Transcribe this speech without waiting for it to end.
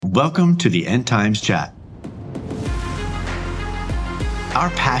Welcome to the End Times Chat. Our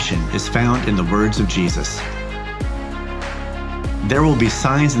passion is found in the words of Jesus. There will be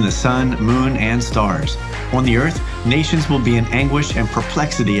signs in the sun, moon, and stars. On the earth, nations will be in anguish and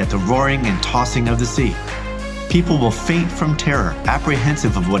perplexity at the roaring and tossing of the sea. People will faint from terror,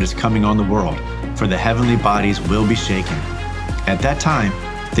 apprehensive of what is coming on the world, for the heavenly bodies will be shaken. At that time,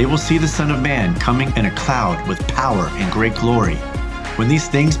 they will see the Son of Man coming in a cloud with power and great glory. When these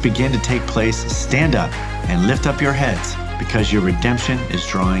things begin to take place, stand up and lift up your heads, because your redemption is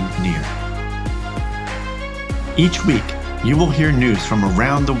drawing near. Each week, you will hear news from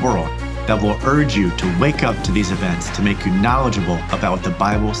around the world that will urge you to wake up to these events to make you knowledgeable about what the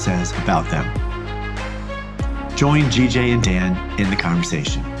Bible says about them. Join GJ and Dan in the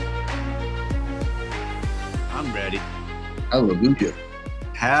conversation. I'm ready. Hallelujah.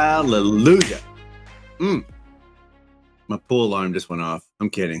 Hallelujah. My pool alarm just went off. I'm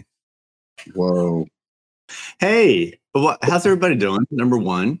kidding. Whoa. Hey, how's everybody doing? Number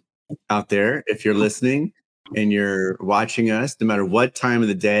one, out there, if you're listening and you're watching us, no matter what time of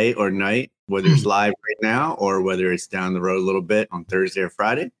the day or night, whether it's live right now or whether it's down the road a little bit on Thursday or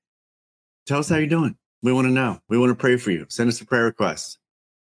Friday, tell us how you're doing. We want to know. We want to pray for you. Send us a prayer request.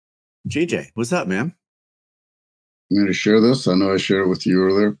 GJ, what's up, man? I'm going to share this. I know I shared it with you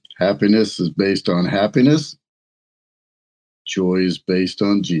earlier. Happiness is based on happiness. Joy is based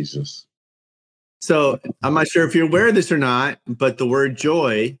on Jesus. So I'm not sure if you're aware of this or not, but the word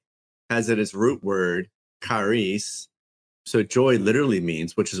joy has at its root word, charis. So joy literally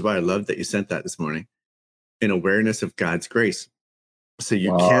means, which is why I love that you sent that this morning, an awareness of God's grace. So you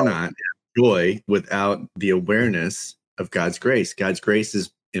cannot have joy without the awareness of God's grace. God's grace is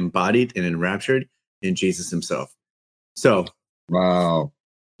embodied and enraptured in Jesus himself. So, wow.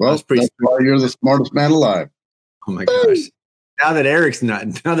 Well, that's pretty why you're the smartest man alive. Oh my gosh. Now that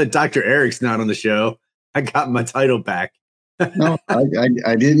Dr. Eric's not on the show, I got my title back. No, I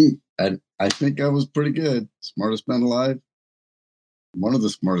didn't. I think I was pretty good. Smartest man alive. One of the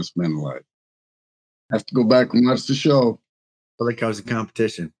smartest men alive. I have to go back and watch the show. I feel like I was in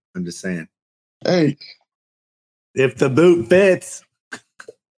competition. I'm just saying. Hey. If the boot fits.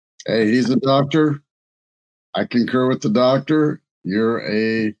 Hey, he's a doctor. I concur with the doctor. You're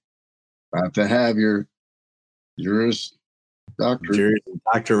about to have your juris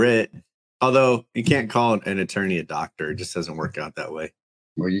doctorate. Although you can't call an attorney a doctor. It just doesn't work out that way.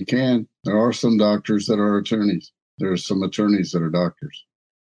 Well, you can. There are some doctors that are attorneys. There are some attorneys that are doctors.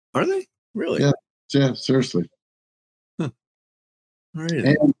 Are they? Really? Yeah, seriously. Huh. All right.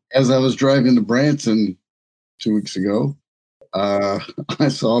 And as I was driving to Branson 2 weeks ago, I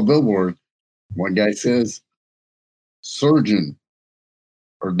saw a billboard. One guy says, surgeon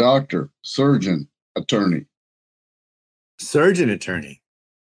or doctor, surgeon, attorney. Surgeon attorney.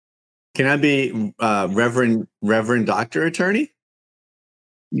 Can I be Reverend Doctor Attorney?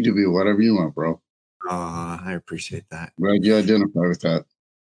 You can be whatever you want, bro. I appreciate that. Glad you identify with that.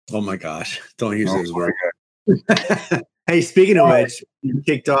 Oh my gosh. Don't use those words. Hey, speaking of which, you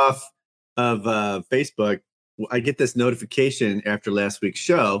kicked off of Facebook. I get this notification after last week's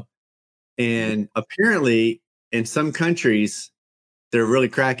show. And apparently in some countries, they're really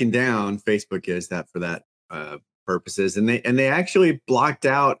cracking down. Facebook is that for that purposes. And they actually blocked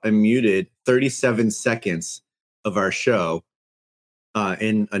out and muted 37 seconds of our show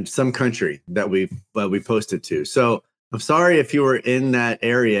in some country that we posted to. So I'm sorry if you were in that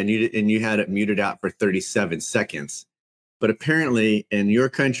area and you had it muted out for 37 seconds. But apparently in your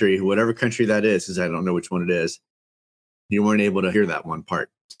country, whatever country that is, because I don't know which one it is, you weren't able to hear that one part.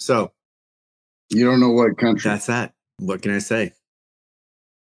 So you don't know what country. That's that. What can I say?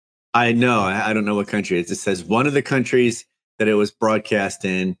 I know. I don't know what country it is. It says one of the countries that it was broadcast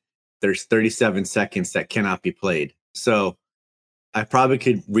in, there's 37 seconds that cannot be played. So I probably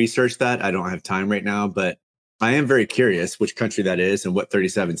could research that. I don't have time right now, but I am very curious which country that is and what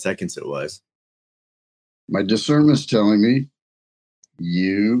 37 seconds it was. My discernment's telling me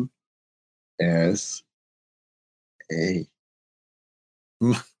USA.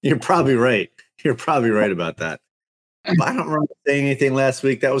 You're probably right. You're probably right about that. I don't remember saying anything last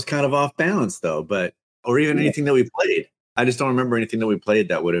week that was kind of off balance, though, or even anything that we played. I just don't remember anything that we played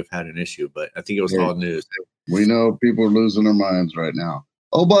that would have had an issue, but I think it was all news. We know people are losing their minds right now.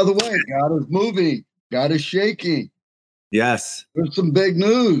 Oh, by the way, God is moving. God is shaking. Yes. There's some big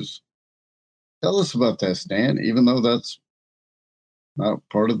news. Tell us about that, Stan, even though that's not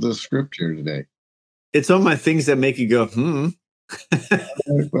part of the script here today. It's on my things that make you go,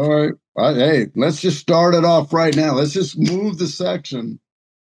 All right. Hey, let's just start it off right now. Let's just move the section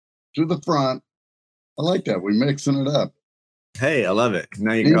to the front. I like that. We're mixing it up. Hey, I love it.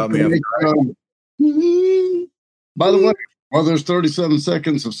 Now you got me up. By the way, while there's 37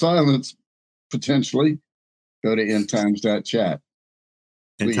 seconds of silence, potentially, go to endtimes.chat.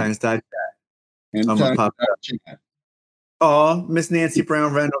 ENDTIMES.chat. Endtimes.chat. Oh, Miss Nancy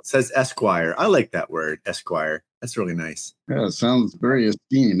Brown Reynolds says Esquire. I like that word, Esquire. That's really nice. Yeah, it sounds very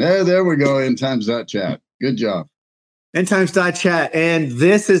esteemed. There we go. Endtimes.chat. Good job. ENDTIMES.chat. And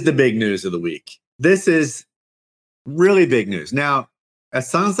this is the big news of the week. This is really big news. Now, it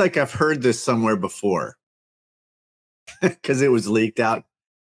sounds like I've heard this somewhere before because it was leaked out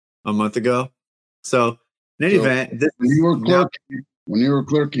a month ago. So, in any event, when you were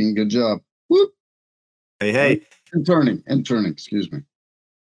clerking, good job. Whoop. Hey. Interning, excuse me.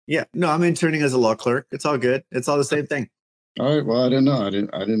 Yeah, no, I'm interning as a law clerk. It's all good. It's all the same thing. All right. Well, I didn't know. I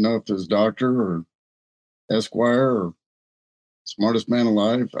didn't know if it was doctor or Esquire or smartest man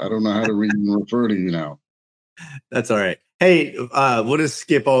alive. I don't know how to read and refer to you now. That's all right. Hey, we'll just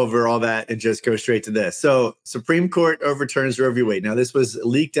skip over all that and just go straight to this. So, Supreme Court overturns Roe v. Wade. Now, this was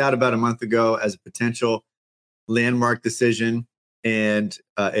leaked out about a month ago as a potential landmark decision, and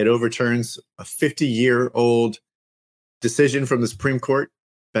it overturns a 50-year-old decision from the Supreme Court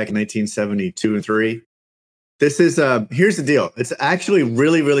back in 1972 and 3. This is here's the deal. It's actually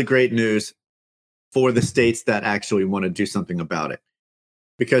really, really great news for the states that actually want to do something about it,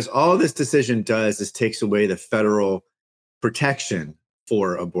 because all this decision does is takes away the federal protection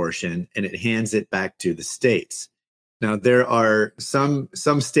for abortion and it hands it back to the states. Now, there are some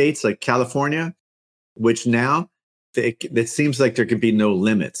states like California, which now it seems like there could be no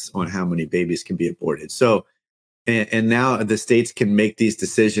limits on how many babies can be aborted. So, and now the states can make these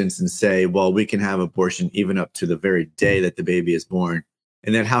decisions and say, well, we can have abortion even up to the very day that the baby is born.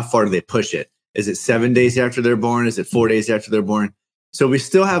 And then how far do they push it? Is it 7 days after they're born? Is it 4 days after they're born? So we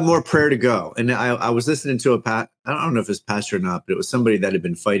still have more prayer to go. And I was listening to I don't know if it's pastor or not, but it was somebody that had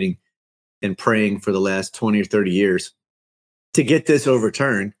been fighting and praying for the last 20 or 30 years to get this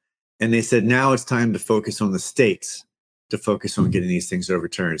overturned. And they said, now it's time to focus on the states, to focus on getting these things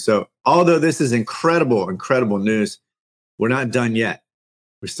overturned. So although this is incredible, incredible news, we're not done yet.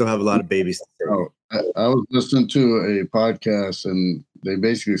 We still have a lot of babies to save. Oh, I was listening to a podcast and they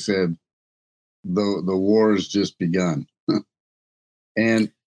basically said the war has just begun.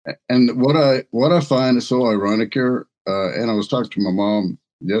 and what I find is so ironic here, and I was talking to my mom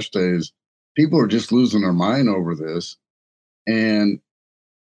yesterday, is people are just losing their mind over this. And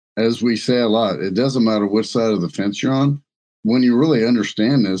as we say a lot, it doesn't matter which side of the fence you're on. When you really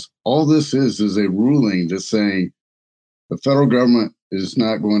understand this, all this is a ruling that's saying the federal government is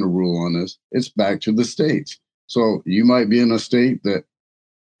not going to rule on this. It's back to the states. So you might be in a state that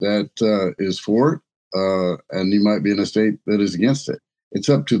is for it, and you might be in a state that is against it. It's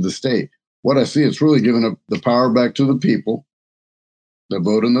up to the state. What I see, it's really giving up the power back to the people that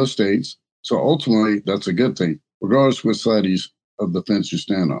vote in those states. So ultimately, that's a good thing, regardless which side of the fence you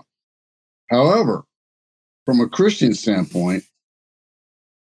stand on. However, from a Christian standpoint,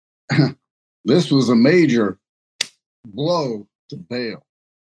 this was a major blow to Baal.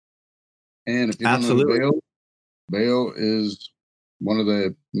 And if you don't know Baal is one of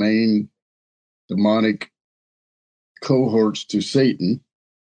the main demonic cohorts to Satan,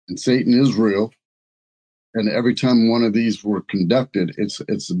 and Satan is real. And every time one of these were conducted,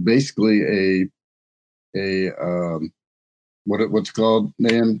 it's basically what's called,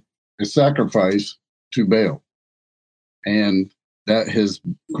 man, a sacrifice to Baal, and that has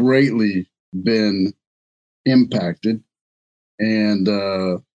greatly been impacted. And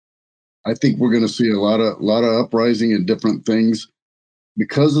I think we're going to see a lot of uprising and different things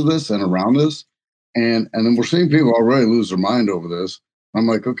because of this and around this. And then we're seeing people already lose their mind over this. I'm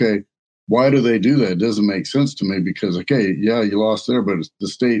like, okay, why do they do that? It doesn't make sense to me, because, okay, yeah, you lost there, but the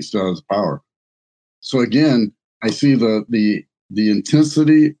state still has power. So again, I see the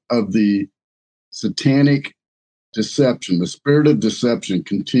intensity of the satanic deception, the spirit of deception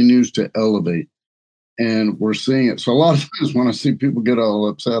continues to elevate. And we're seeing it. So a lot of times when I see people get all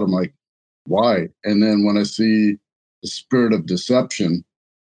upset, I'm like, why? And then when I see the spirit of deception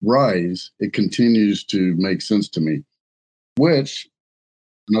rise, it continues to make sense to me. Which,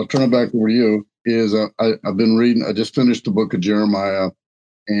 and I'll turn it back over to you, is I've been reading, I just finished the book of Jeremiah,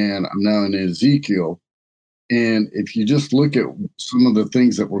 and I'm now in Ezekiel. And if you just look at some of the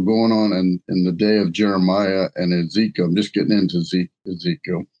things that were going on in the day of Jeremiah and Ezekiel, I'm just getting into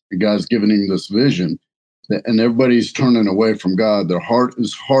Ezekiel, and God's giving him this vision, and everybody's turning away from God. Their heart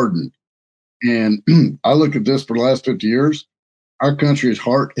is hardened. And I look at this for the last 50 years, our country's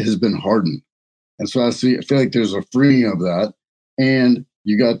heart has been hardened. And so I feel like there's a freeing of that. And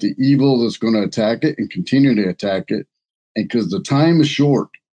you got the evil that's going to attack it and continue to attack it. And because the time is short,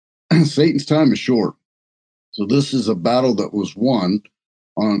 Satan's time is short. So this is a battle that was won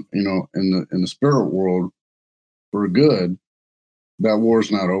on, in the spirit world for good. That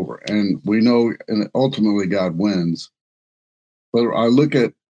war's not over. And we know, and ultimately God wins. But I look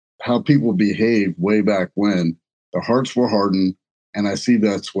at how people behaved way back when. Their hearts were hardened, and I see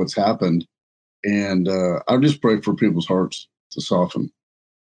that's what's happened. And I just pray for people's hearts to soften.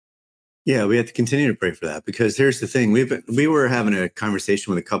 Yeah, we have to continue to pray for that, because here's the thing. We were having a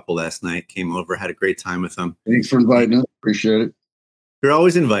conversation with a couple last night, came over, had a great time with them. Thanks for inviting us. Appreciate it. You're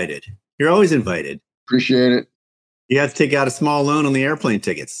always invited. You're always invited. Appreciate it. You have to take out a small loan on the airplane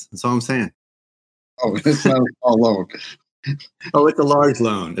tickets. That's all I'm saying. Oh, it's not a small loan. Oh, it's a large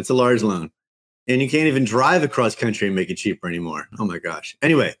loan. It's a large loan. And you can't even drive across country and make it cheaper anymore. Oh my gosh.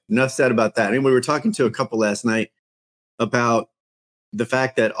 Anyway, enough said about that. Anyway, we were talking to a couple last night about the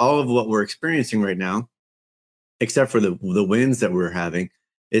fact that all of what we're experiencing right now, except for the wins that we're having,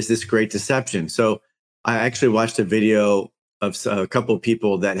 is this great deception. So I actually watched a video of a couple of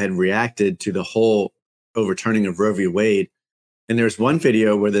people that had reacted to the whole overturning of Roe v. Wade. And there's one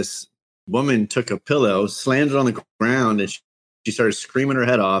video where this woman took a pillow, slammed it on the ground, and she started screaming her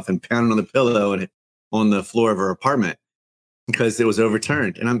head off and pounding on the pillow and on the floor of her apartment because it was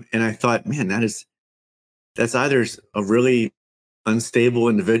overturned. And I thought, man, that's either a really unstable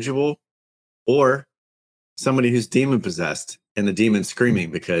individual or somebody who's demon possessed and the demon's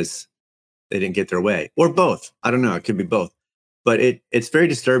screaming because they didn't get their way, or both. I don't know. It could be both, but it's very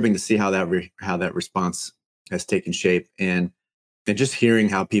disturbing to see how that response has taken shape, and just hearing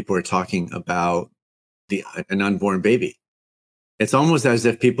how people are talking about an unborn baby. It's almost as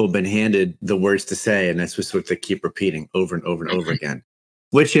if people have been handed the words to say, and that's just what they keep repeating over and over and over again.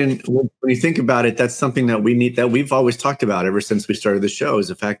 Which, when you think about it, that's something that we've always talked about ever since we started the show, is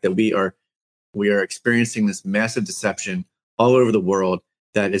the fact that we are experiencing this massive deception all over the world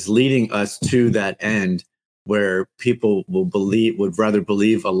that is leading us to that end where people would rather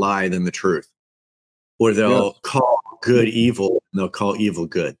believe a lie than the truth, or they'll call good evil and they'll call evil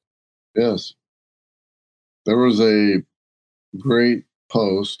good. Yes. There was a great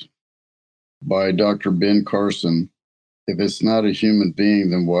post by Dr. Ben Carson. If it's not a human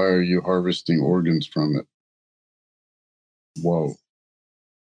being, then why are you harvesting organs from it? Whoa.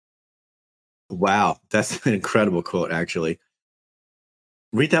 Wow. That's an incredible quote, actually.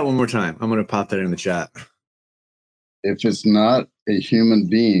 Read that one more time. I'm going to pop that in the chat. If it's not a human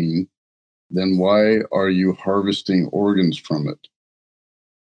being, then why are you harvesting organs from it?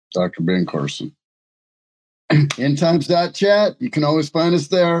 Dr. Ben Carson. ENDTIMES.chat. You can always find us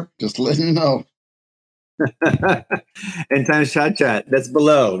there. Just letting you know. ENDTIMES chat. That's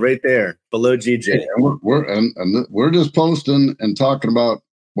below, right there, below GJ. Yeah, we're just posting and talking about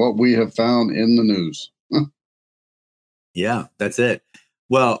what we have found in the news. Yeah, that's it.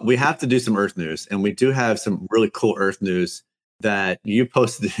 Well, we have to do some Earth news, and we do have some really cool Earth news that you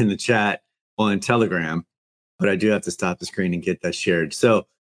posted in the chat on Telegram, but I do have to stop the screen and get that shared. So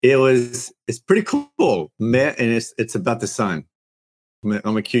it's pretty cool, and it's about the sun. I'm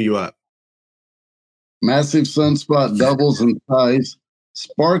gonna cue you up. Massive sunspot doubles in size,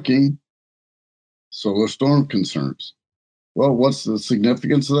 sparking solar storm concerns. Well, what's the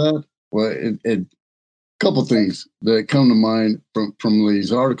significance of that? Well, a couple things that come to mind from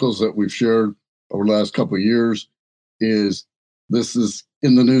these articles that we've shared over the last couple of years is this is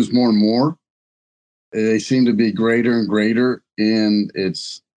in the news more and more. They seem to be greater and greater in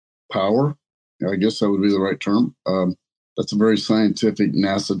its power. I guess that would be the right term. That's a very scientific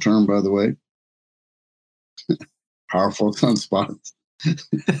NASA term, by the way. Powerful sunspots.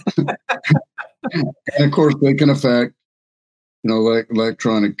 And of course, they can affect, like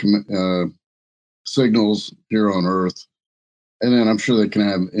electronic signals here on Earth. And then I'm sure they can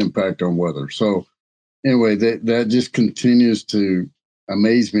have impact on weather. So anyway, that just continues to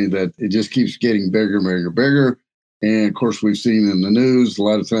amaze me that it just keeps getting bigger and bigger and bigger. And of course, we've seen in the news, a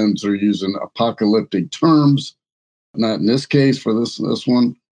lot of times they're using apocalyptic terms, not in this case for this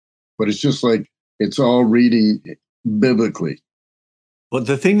one, but it's just like it's all reading biblically. Well,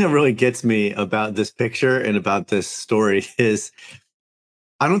 the thing that really gets me about this picture and about this story is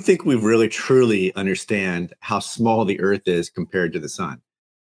I don't think we really truly understand how small the Earth is compared to the sun.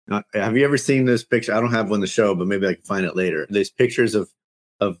 Now, have you ever seen this picture? I don't have one to show, but maybe I can find it later. There's pictures of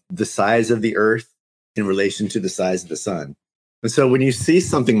the size of the Earth in relation to the size of the sun. And so when you see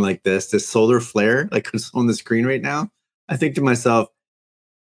something like this solar flare, like on the screen right now, I think to myself,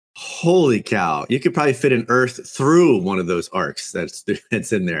 holy cow, you could probably fit an Earth through one of those arcs that's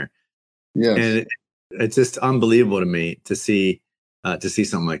in there. Yes. And it's just unbelievable to me to see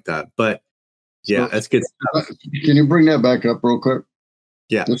something like that. But Yeah, that's good stuff. Can you bring that back up real quick?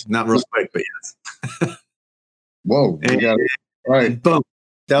 Yeah, not real quick, but yes. Whoa, we got it. All right. Boom.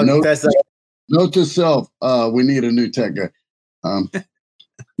 Note to self, we need a new tech guy.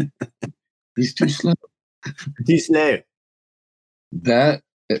 He's too slow. Too slow. That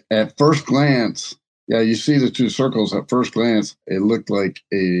at first glance, yeah, you see the two circles. At first glance, it looked like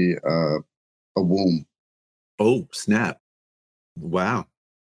a womb. Oh, snap. Wow.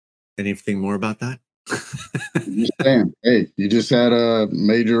 Anything more about that? Just saying, hey, you just had a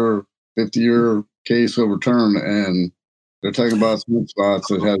major 50-year case overturned, and they're talking about swim spots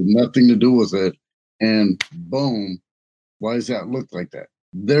that have nothing to do with it. And boom, why does that look like that?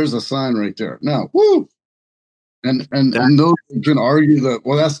 There's a sign right there. Now, woo! And those who can argue that,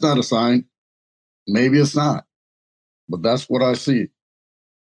 well, that's not a sign. Maybe it's not, but that's what I see.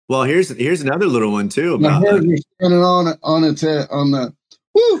 Well, here's another little one too. About you're standing on its head on the.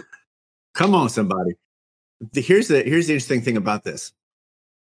 Woo! Come on, somebody. Here's the interesting thing about this.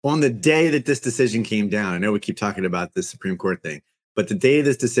 On the day that this decision came down, I know we keep talking about the Supreme Court thing, but the day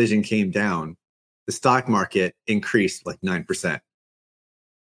this decision came down, the stock market increased like 9%.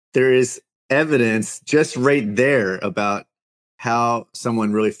 There is evidence just right there about how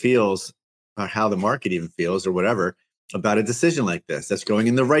someone really feels, or how the market even feels, or whatever, about a decision like this that's going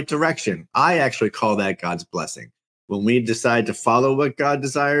in the right direction. I actually call that God's blessing. When we decide to follow what God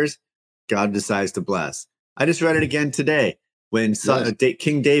desires, God decides to bless. I just read it again today. When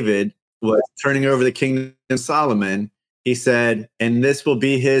King David was turning over the kingdom to Solomon, he said, and this will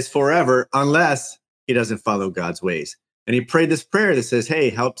be his forever unless he doesn't follow God's ways. And he prayed this prayer that says, hey,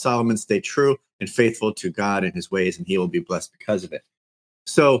 help Solomon stay true and faithful to God and his ways, and he will be blessed because of it.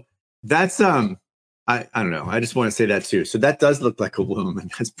 So that's, I don't know. I just want to say that too. So that does look like a womb, and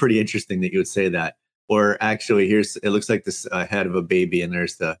that's pretty interesting that you would say that. Or actually, it looks like this head of a baby, and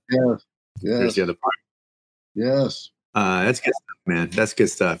there's there's the other part. Yes. That's good stuff, man. That's good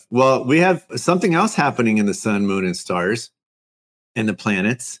stuff. Well, we have something else happening in the sun, moon, and stars and the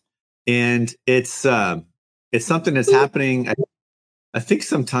planets. And it's something that's happening, I think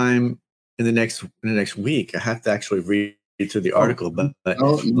sometime in the next week. I have to actually read through the article, but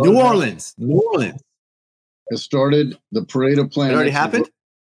New Orleans. It started the parade of planets. It already happened?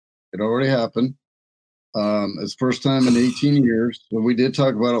 It already happened. It's first time in 18 years. So we did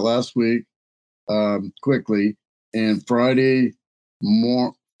talk about it last week, quickly. And Friday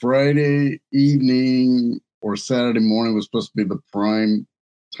evening or Saturday morning was supposed to be the prime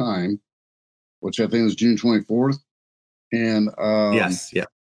time, which I think was June 24th. And yes, yeah. Of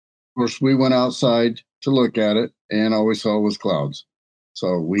course, we went outside to look at it, and all we saw was clouds.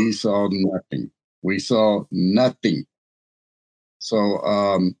 So we saw nothing. So,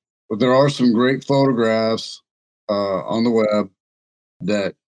 but there are some great photographs on the web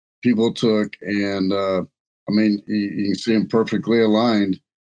that people took, and I mean, you can see them perfectly aligned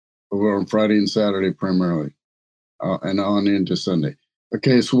over on Friday and Saturday primarily, and on into Sunday.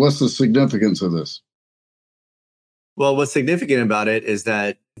 Okay, so what's the significance of this? Well, what's significant about it is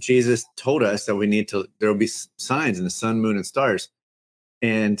that Jesus told us that there will be signs in the sun, moon, and stars.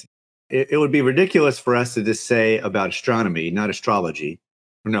 And it would be ridiculous for us to just say about astronomy, not astrology.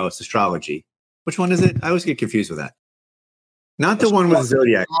 No, it's astrology. Which one is it? I always get confused with that. Not the one with the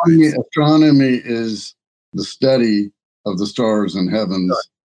zodiac. Astronomy is the study of the stars and heavens.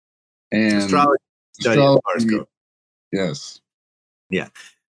 And astrology, study of the stars. Yes. Yeah.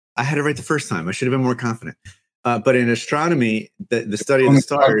 I had it right the first time. I should have been more confident. But in astronomy, the study of the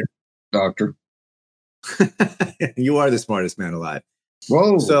stars. Doctor. You are the smartest man alive.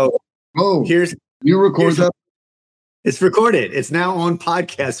 Whoa. So you record that? It's recorded. It's now on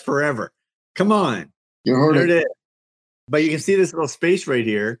podcast forever. Come on. You heard it is. But you can see this little space right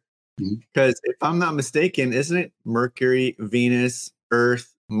here, because if I'm not mistaken, isn't it Mercury, Venus,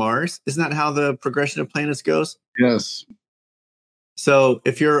 Earth, Mars? Isn't that how the progression of planets goes? Yes. So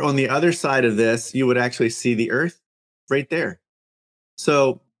if you're on the other side of this, you would actually see the Earth right there.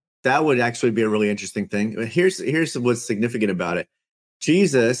 So that would actually be a really interesting thing. Here's what's significant about it.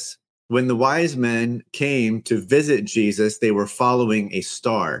 Jesus, when the wise men came to visit Jesus, they were following a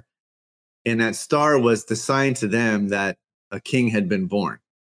star. And that star was the sign to them that a king had been born.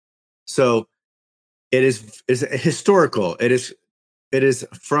 So it is historical. It is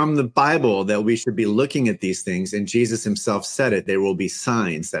from the Bible that we should be looking at these things. And Jesus himself said it. There will be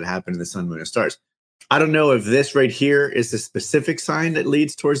signs that happen in the sun, moon, and stars. I don't know if this right here is the specific sign that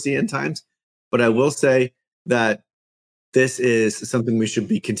leads towards the end times, but I will say that this is something we should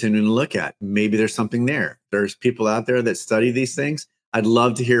be continuing to look at. Maybe there's something there. There's people out there that study these things. I'd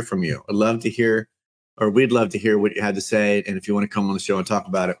love to hear from you. We'd love to hear what you had to say. And if you want to come on the show and talk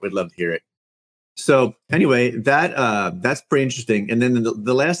about it, we'd love to hear it. So anyway, that's pretty interesting. And then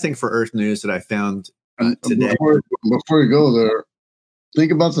the last thing for Earth news that I found today. Before you go there,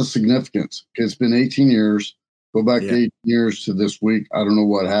 think about the significance. It's been 18 years. Go back 18 years to this week. I don't know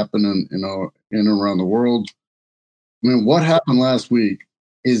what happened in and around the world. I mean, what happened last week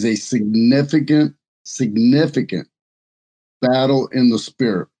is a significant battle in the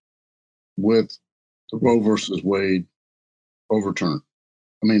spirit with the Roe versus Wade overturn.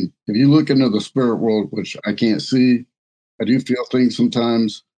 I mean, if you look into the spirit world, which I can't see, I do feel things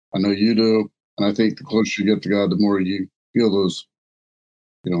sometimes. I know you do. And I think the closer you get to God, the more you feel those,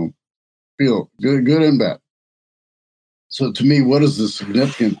 feel good and bad. So to me, what is the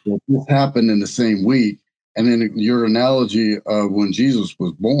significance that this happened in the same week? And then your analogy of when Jesus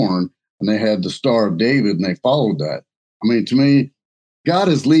was born and they had the Star of David and they followed that. I mean, to me, God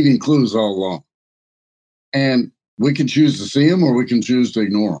is leaving clues all along. And we can choose to see them or we can choose to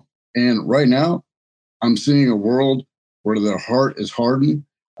ignore them. And right now, I'm seeing a world where their heart is hardened.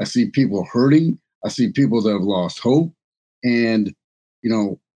 I see people hurting. I see people that have lost hope. And,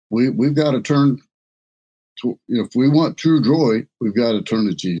 we've got to turn to, if we want true joy, we've got to turn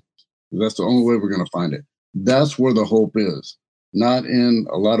to Jesus. That's the only way we're going to find it. That's where the hope is, not in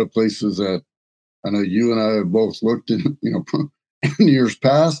a lot of places that I know you and I have both looked in, in years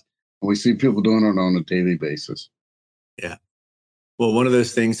past, and we see people doing it on a daily basis. Yeah. Well, one of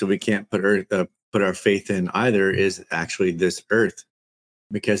those things that we can't put our faith in either is actually this earth,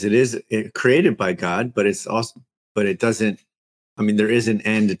 because it is created by God, but it doesn't. I mean, there is an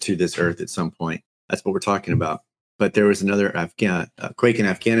end to this earth at some point. That's what we're talking about. But there was another quake in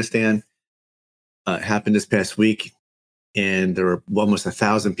Afghanistan. Happened this past week, and there were almost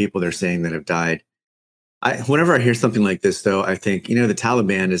 1,000 people they're saying that have died. Whenever I hear something like this, though, I think, the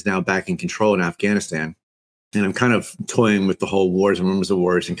Taliban is now back in control in Afghanistan. And I'm kind of toying with the whole wars and rumors of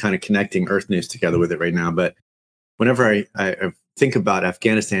wars and kind of connecting Earth news together with it right now. But whenever I think about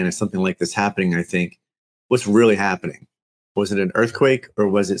Afghanistan and something like this happening, I think, what's really happening? Was it an earthquake, or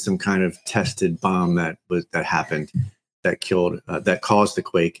was it some kind of tested bomb that happened that caused the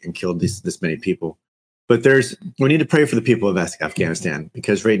quake and killed this many people? But we need to pray for the people of Afghanistan,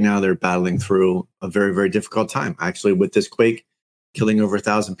 because right now they're battling through a very, very difficult time. Actually, with this quake killing over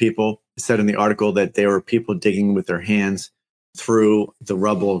 1,000 people, it said in the article that there were people digging with their hands through the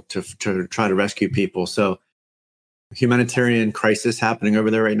rubble to try to rescue people. So humanitarian crisis happening over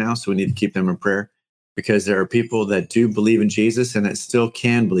there right now. So we need to keep them in prayer, because there are people that do believe in Jesus and that still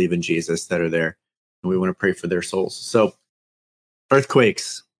can believe in Jesus that are there. And we want to pray for their souls. So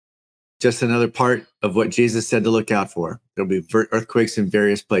earthquakes, just another part of what Jesus said to look out for. There'll be earthquakes in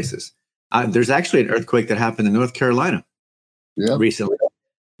various places. There's actually an earthquake that happened in North Carolina recently,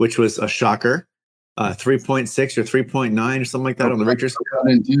 which was a shocker. 3.6 or 3.9 or something like that on the Richter scale.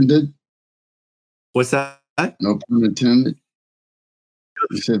 Intended. What's that? No pun intended.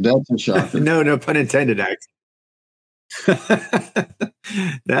 You said that's a shocker. No pun intended,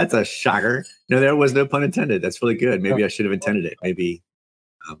 That's a shocker. No, there was no pun intended. That's really good. Maybe I should have intended it. Maybe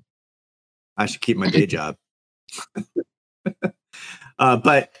I should keep my day job.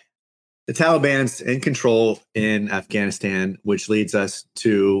 But the Taliban's in control in Afghanistan, which leads us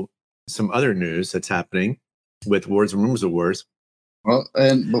to some other news that's happening with wars and rumors of wars. Well,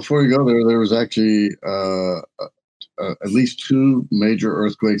 and before you go there was actually at least 2 major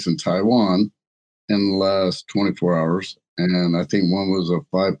earthquakes in Taiwan in the last 24 hours. And I think one was a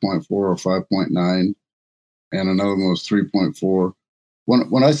 5.4 or 5.9, and another one was 3.4.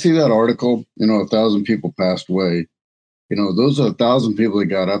 When I see that article, 1,000 people passed away, those are 1,000 people that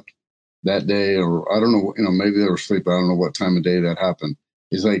got up that day, or I don't know, maybe they were sleeping. I don't know what time of day that happened.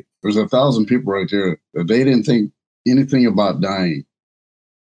 It's like, there's 1,000 people right there that they didn't think anything about dying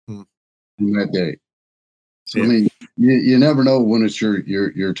in that day. So, yeah. I mean, you never know when it's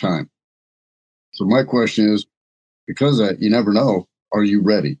your time. So my question is, because of that, you never know, are you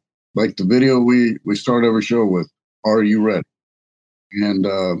ready? Like the video we start every show with, are you ready? And,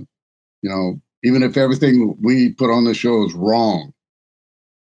 even if everything we put on the show is wrong,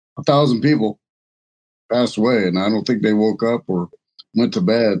 1,000 people passed away, and I don't think they woke up or went to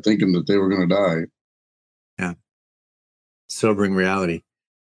bed thinking that they were going to die. Yeah. Sobering reality.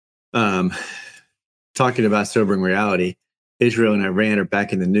 Talking about sobering reality, Israel and Iran are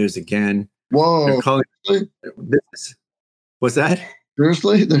back in the news again. Whoa. They're calling this. What's that?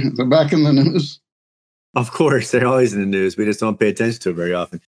 Seriously? They're back in the news? Of course. They're always in the news. We just don't pay attention to it very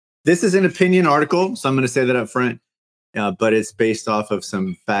often. This is an opinion article, so I'm going to say that up front. But it's based off of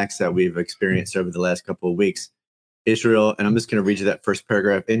some facts that we've experienced over the last couple of weeks. Israel, and I'm just going to read you that first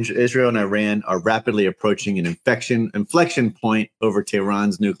paragraph. Israel and Iran are rapidly approaching an inflection point over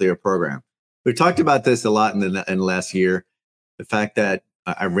Tehran's nuclear program. we've talked about this a lot in the last year. The fact that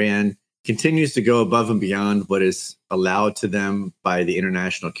Iran continues to go above and beyond what is allowed to them by the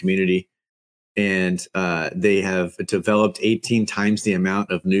international community. And they have developed 18 times the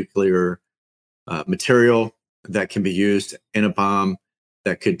amount of nuclear material that can be used in a bomb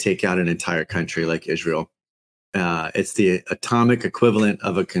that could take out an entire country like Israel. It's the atomic equivalent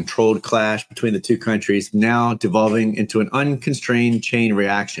of a controlled clash between the two countries, now devolving into an unconstrained chain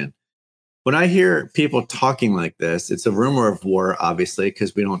reaction. When I hear people talking like this, it's a rumor of war, obviously,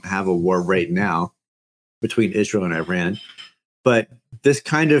 because we don't have a war right now between Israel and Iran. But this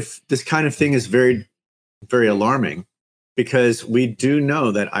kind of thing is very, very alarming, because we do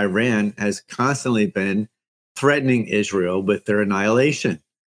know that Iran has constantly been threatening Israel with their annihilation.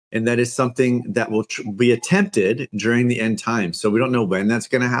 And that is something that will be attempted during the end times. So we don't know when that's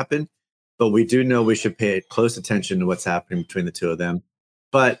going to happen, but we do know we should pay close attention to what's happening between the two of them.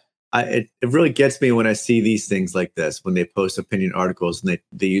 But it really gets me when I see these things like this, when they post opinion articles and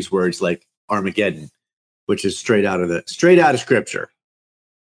they use words like Armageddon, which is straight out of scripture.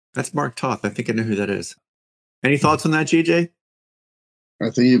 That's Mark Toth. I think I know who that is. Any thoughts on that, GJ? I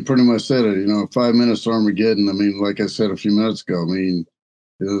think you pretty much said it. 5 minutes to Armageddon. I mean, like I said a few minutes ago, I mean,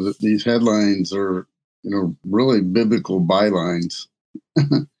 these headlines are, really biblical bylines,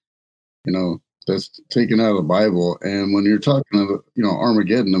 that's taken out of the Bible. And when you're talking about,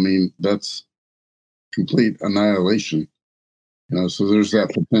 Armageddon, I mean, that's complete annihilation, so there's that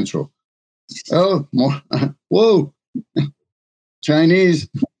potential. Oh, more, whoa, Chinese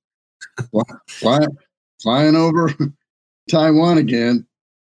flying over Taiwan again.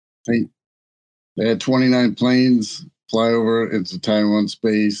 They had 29 planes fly over into Taiwan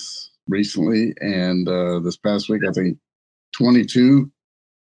space recently, and this past week, I think 22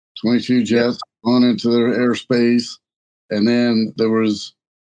 jets gone into their airspace. And then there's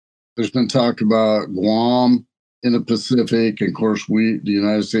been talk about Guam in the Pacific. And of course, the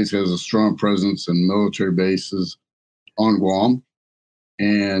United States has a strong presence in military bases on Guam.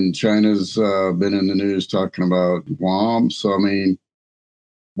 And China's been in the news talking about Guam. So, I mean,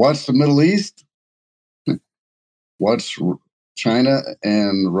 watch the Middle East, watch China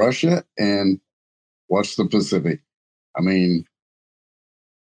and Russia, and watch the Pacific. I mean,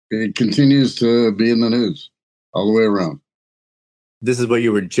 it continues to be in the news all the way around. This is what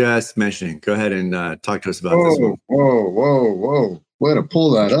you were just mentioning. Go ahead and talk to us about this one. Whoa. Way to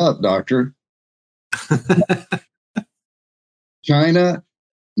pull that up, doctor. China,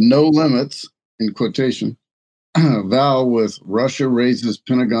 no limits, in quotation, vow with Russia raises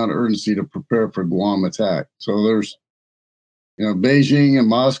Pentagon urgency to prepare for Guam attack. So there's, Beijing and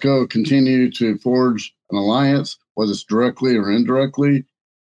Moscow continue to forge an alliance, whether it's directly or indirectly.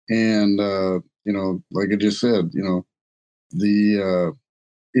 And, like I just said, the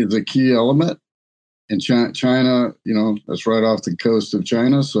is a key element. And China, that's right off the coast of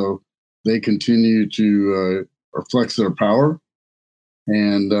China. So they continue to flex their power.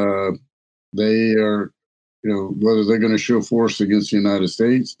 And they are, whether they're going to show force against the United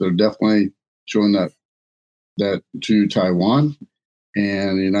States, they're definitely showing that to Taiwan.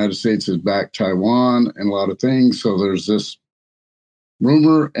 And the United States has backed Taiwan and a lot of things. So there's this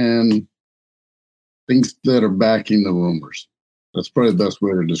rumor and things that are backing the rumors. That's probably the best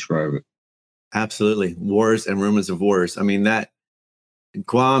way to describe it. Absolutely. Wars and rumors of wars. I mean, that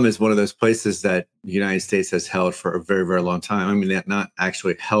Guam is one of those places that the United States has held for a very, very long time. I mean, they have not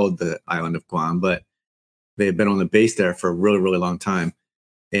actually held the island of Guam, but they've been on the base there for a really, really long time.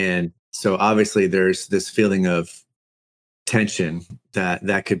 And so obviously there's this feeling of tension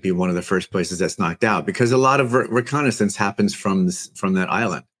that could be one of the first places that's knocked out, because a lot of reconnaissance happens from that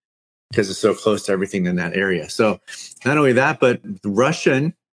island because it's so close to everything in that area. So not only that, but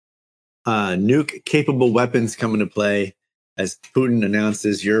Russian nuke capable weapons come into play as Putin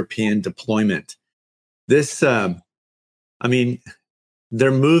announces European deployment. This, I mean,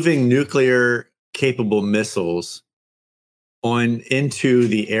 they're moving nuclear capable missiles into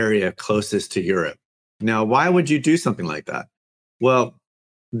the area closest to Europe. Now, why would you do something like that? Well,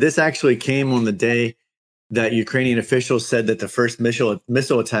 this actually came on the day that Ukrainian officials said that the first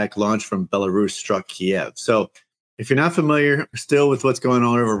missile attack launched from Belarus struck Kiev. So if you're not familiar still with what's going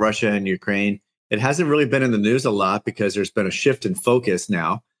on over Russia and Ukraine, it hasn't really been in the news a lot because there's been a shift in focus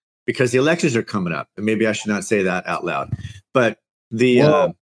now because the elections are coming up. And maybe I should not say that out loud. But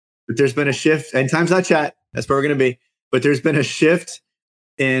there's been a shift, and time's not chat. That's where we're going to be. But there's been a shift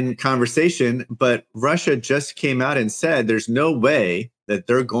in conversation. But Russia just came out and said there's no way that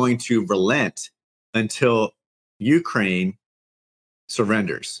they're going to relent until Ukraine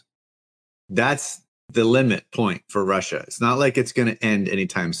surrenders. That's the limit point for Russia. It's not like it's going to end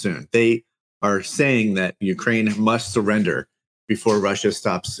anytime soon. They are saying that Ukraine must surrender before Russia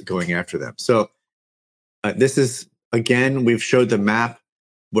stops going after them. So this is, again, we've showed the map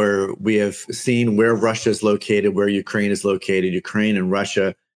where we have seen where Russia is located, where Ukraine is located, Ukraine and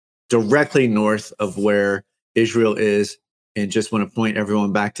Russia directly north of where Israel is. And just want to point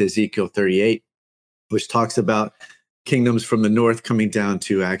everyone back to Ezekiel 38, which talks about kingdoms from the north coming down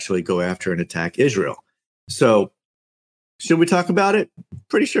to actually go after and attack Israel. So should we talk about it?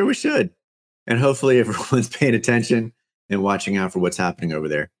 Pretty sure we should. And hopefully everyone's paying attention and watching out for what's happening over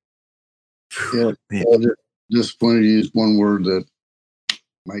there. Yeah, I just wanted to use one word that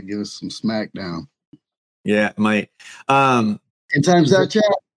might give us some smackdown. Yeah, it might. ENDTIMES.chat.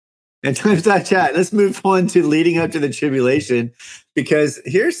 ENDTIMES.chat. Let's move on to leading up to the tribulation, because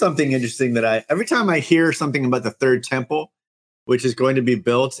here's something interesting that every time I hear something about the third temple, which is going to be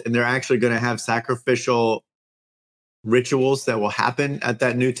built, and they're actually going to have sacrificial rituals that will happen at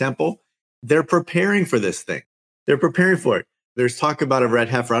that new temple, they're preparing for this thing. They're preparing for it. There's talk about a red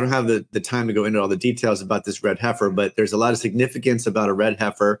heifer. I don't have the time to go into all the details about this red heifer, but there's a lot of significance about a red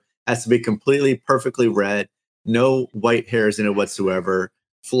heifer. It has to be completely, perfectly red, no white hairs in it whatsoever,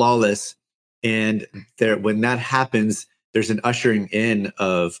 flawless. And when that happens, there's an ushering in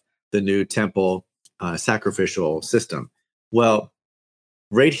of the new temple sacrificial system. Well,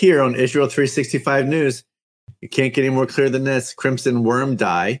 right here on Israel 365 News, you can't get any more clear than this. Crimson worm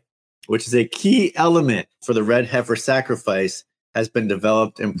dye, which is a key element for the red heifer sacrifice, has been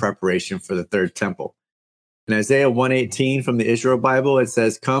developed in preparation for the third temple. In Isaiah 118 from the Israel Bible, it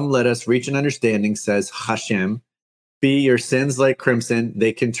says, "Come, let us reach an understanding," says Hashem. "Be your sins like crimson,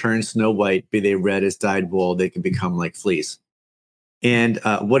 they can turn snow white. Be they red as dyed wool, they can become like fleece." And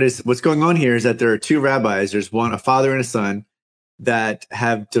what's going on here is that there are two rabbis. There's a father and a son, that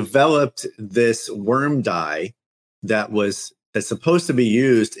have developed this worm dye that's supposed to be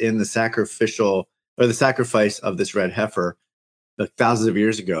used in the sacrificial or the sacrifice of this red heifer. Like thousands of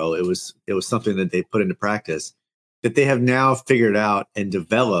years ago, it was something that they put into practice, that they have now figured out and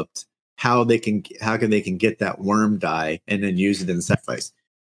developed how they can get that worm dye and then use it in the sacrifice.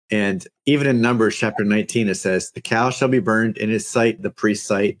 And even in Numbers chapter 19, it says, "The cow shall be burned in his sight, the priest's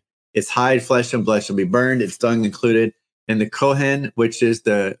sight. Its hide, flesh, and blood shall be burned, its dung included. And the Kohen, which is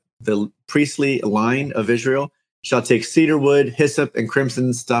the priestly line of Israel, shall take cedar wood, hyssop, and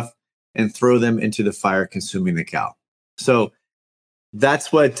crimson stuff and throw them into the fire, consuming the cow." So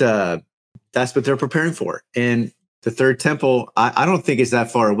that's what they're preparing for. And the third temple, I don't think is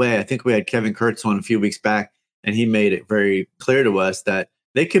that far away. I think we had Kevin Kurtz on a few weeks back, and he made it very clear to us that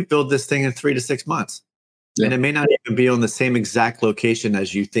they could build this thing in 3 to 6 months. Yeah. And it may not even be on the same exact location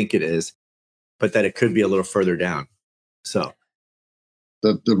as you think it is, but that it could be a little further down. So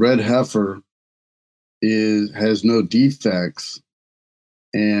the red heifer has no defects,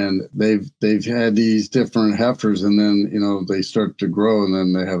 and they've had these different heifers, and then they start to grow, and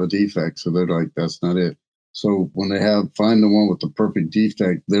then they have a defect, so they're like, that's not it. So when they find the one with the perfect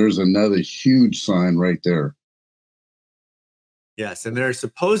defect, there's another huge sign right there. Yes, and there's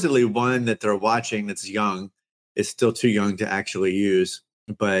supposedly one that they're watching that's young. It's still too young to actually use,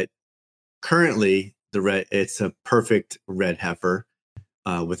 but currently it's a perfect red heifer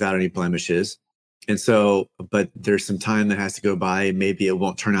without any blemishes. And so, but there's some time that has to go by, and maybe it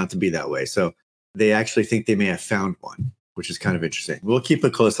won't turn out to be that way. So they actually think they may have found one, which is kind of interesting. We'll keep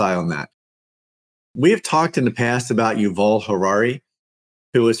a close eye on that. We have talked in the past about Yuval Harari,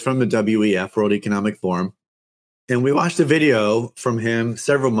 who is from the WEF, World Economic Forum. And we watched a video from him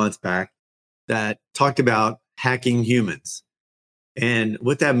several months back that talked about hacking humans. And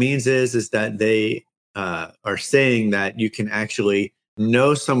what that means is that they are saying that you can actually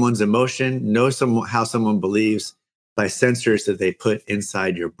know someone's emotion, know how someone believes by sensors that they put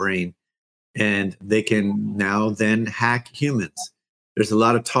inside your brain. And they can now then hack humans. There's a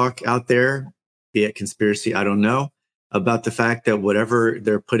lot of talk out there, be it conspiracy, I don't know, about the fact that whatever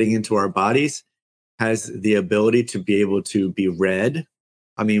they're putting into our bodies has the ability to be able to be read.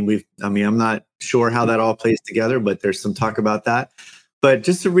 I'm not sure how that all plays together, but there's some talk about that. But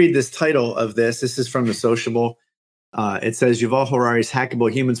just to read this title of this is from The Sociable. It says, Yuval Harari's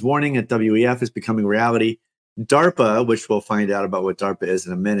hackable humans warning at WEF is becoming reality. DARPA, which we'll find out about what DARPA is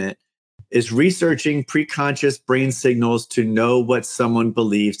in a minute, is researching preconscious brain signals to know what someone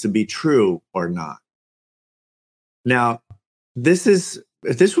believes to be true or not. Now, this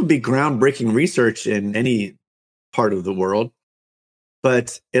would be groundbreaking research in any part of the world,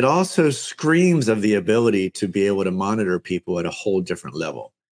 but it also screams of the ability to be able to monitor people at a whole different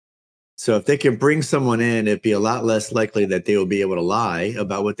level. So if they can bring someone in, it'd be a lot less likely that they will be able to lie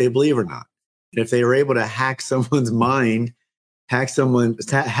about what they believe or not. And if they were able to hack someone's mind,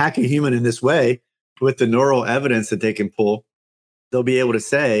 hack a human in this way with the neural evidence that they can pull, they'll be able to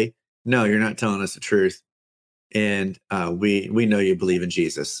say, no, you're not telling us the truth. And we know you believe in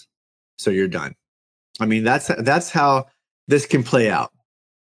Jesus. So you're done. I mean, that's how this can play out.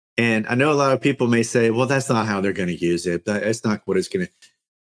 And I know a lot of people may say, well, that's not how they're going to use it. That's not what it's going to.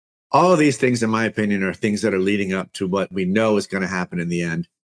 All of these things, in my opinion, are things that are leading up to what we know is going to happen in the end.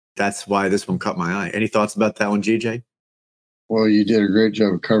 That's why this one caught my eye. Any thoughts about that one, GJ? Well, you did a great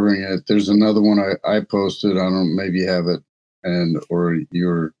job of covering it. There's another one I posted. I don't know, maybe you have it, or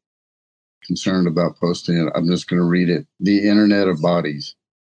you're concerned about posting it. I'm just going to read it. The Internet of Bodies.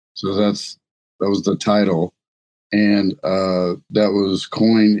 So that was the title. And that was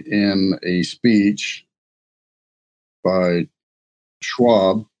coined in a speech by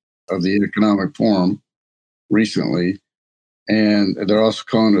Schwab of the Economic Forum recently. And they're also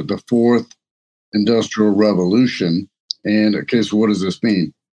calling it the fourth industrial revolution. And okay, so what does this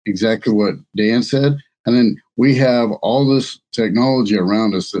mean? Exactly what Dan said. And then we have all this technology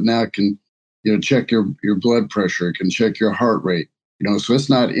around us that now can, check your blood pressure. It can check your heart rate. So it's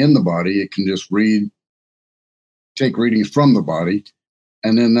not in the body. It can just take readings from the body.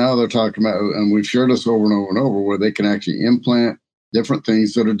 And then now they're talking about, and we've shared this over and over and over, where they can actually implant different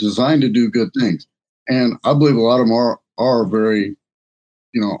things that are designed to do good things. And I believe a lot of them are very,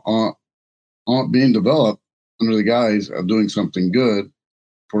 being developed under the guise of doing something good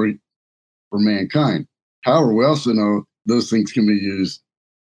for mankind. However, we also know those things can be used,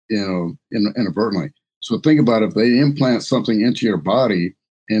 inadvertently. So think about if they implant something into your body,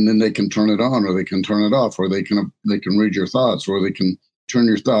 and then they can turn it on, or they can turn it off, or they can read your thoughts, or they can turn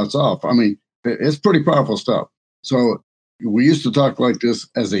your thoughts off. I mean, it's pretty powerful stuff. So we used to talk like this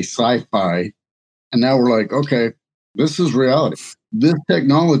as a sci-fi, and now we're like, okay, this is reality. This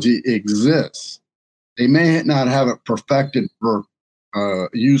technology exists. They may not have it perfected for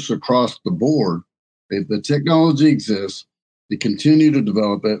use across the board. The technology exists. They continue to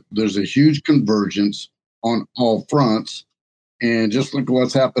develop it. There's a huge convergence on all fronts. And just look at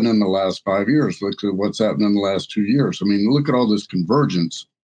what's happened in the last 5 years. Look at what's happened in the last 2 years. I mean, look at all this convergence,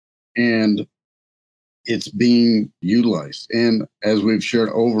 and it's being utilized. And as we've shared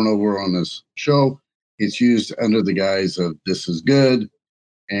over and over on this show, it's used under the guise of this is good,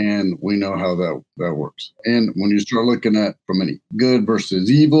 and we know how that works. And when you start looking at from any good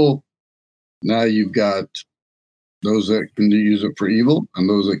versus evil, now you've got those that can use it for evil and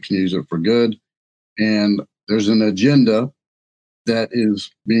those that can use it for good. And there's an agenda that is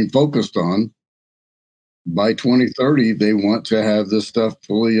being focused on. By 2030, they want to have this stuff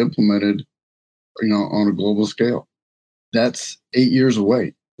fully implemented, on a global scale. That's 8 years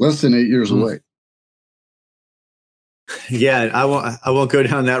away, less than 8 years away. Yeah, I won't go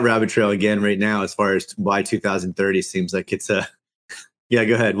down that rabbit trail again right now. As far as why 2030 seems like it's a. Yeah,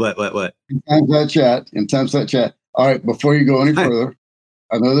 go ahead. What? In times that chat. All right, before you go any further,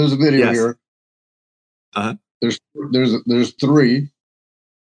 I know there's a video here. Uh-huh. There's three.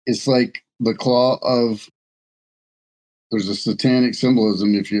 It's like the claw of. There's a satanic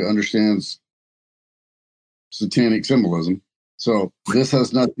symbolism, if you understand satanic symbolism. So this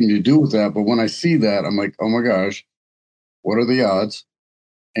has nothing to do with that. But when I see that, I'm like, oh my gosh, what are the odds?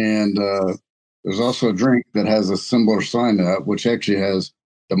 And there's also a drink that has a similar sign to that, which actually has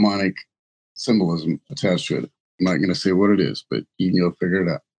demonic symbolism attached to it. I'm not going to say what it is, but you'll figure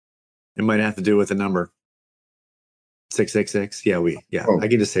it out. It might have to do with a number. 666. Yeah, I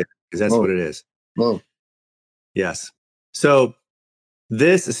can just say it because that's what it is. Oh. Yes. So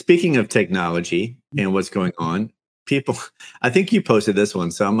speaking of technology and what's going on, people, I think you posted this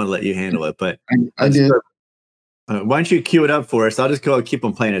one, so I'm going to let you handle it. But I did. Why don't you cue it up for us? I'll just go and keep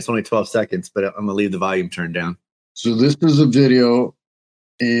on playing. It's only 12 seconds, but I'm going to leave the volume turned down. So this is a video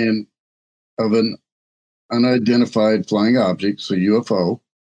of an unidentified flying object, so UFO.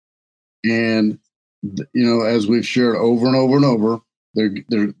 And, as we've shared over and over and over,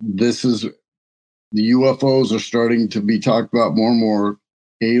 the UFOs are starting to be talked about more and more,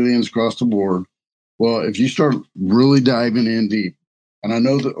 aliens across the board. Well, if you start really diving in deep, and I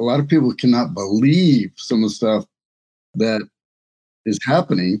know that a lot of people cannot believe some of the stuff that is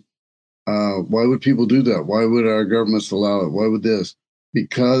happening. Why would people do that? Why would our governments allow it? Why would this?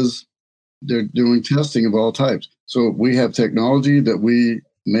 Because they're doing testing of all types. So we have technology that we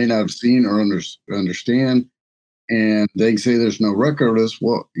may not have seen or understand, and they say there's no record of this.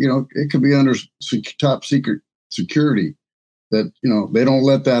 Well, it could be under top secret security that, they don't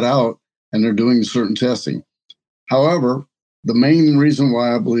let that out, and they're doing certain testing. However, the main reason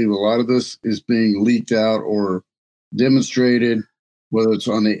why I believe a lot of this is being leaked out or demonstrated, whether it's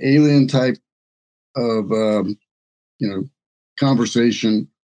on the alien type of, conversation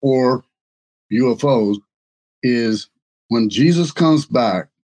or UFOs is when Jesus comes back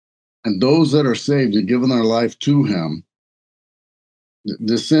and those that are saved and given their life to him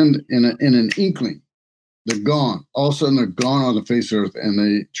descend in an inkling. They're gone. All of a sudden, they're gone on the face of earth and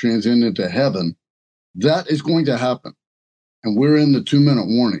they transcend into heaven. That is going to happen. And we're in the 2-minute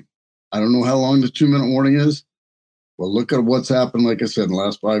warning. I don't know how long the 2-minute warning is. Well, look at what's happened, like I said, in the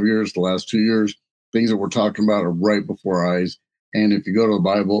last 5 years, the last 2 years. Things that we're talking about are right before our eyes. And if you go to the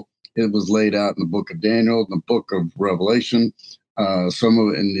Bible, it was laid out in the book of Daniel, the book of Revelation, some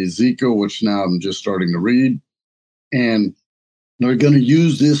of it in Ezekiel, which now I'm just starting to read. And they're going to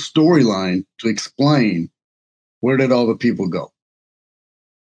use this storyline to explain where did all the people go.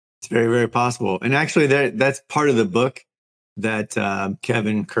 It's very, very possible. And actually, that's part of the book that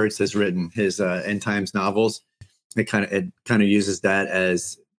Kevin Kurtz has written, his End Times novels. It kind of uses that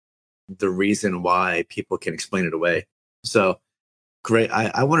as the reason why people can explain it away. So great.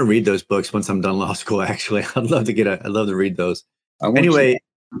 I want to read those books once I'm done law school. Actually, I'd love to read those. Anyway,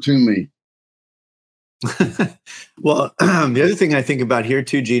 to me. Well, the other thing I think about here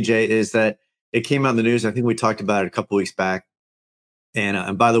too, GJ, is that it came out in the news. I think we talked about it a couple weeks back.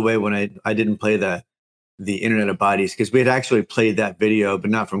 And by the way, when I didn't play the Internet of Bodies, because we had actually played that video, but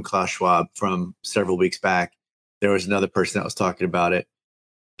not from Klaus Schwab, from several weeks back. There was another person that was talking about it.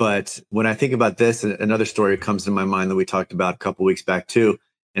 But when I think about this, another story comes to my mind that we talked about a couple weeks back too,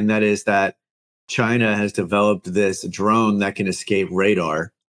 and that is that China has developed this drone that can escape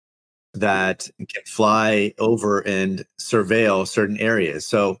radar, that can fly over and surveil certain areas.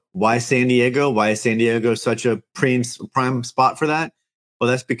 So why San Diego? Why is San Diego such a prime spot for that? Well,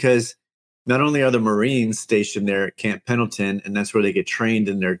 that's because not only are the Marines stationed there at Camp Pendleton, and that's where they get trained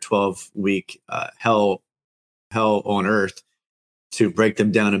in their 12-week hell on Earth to break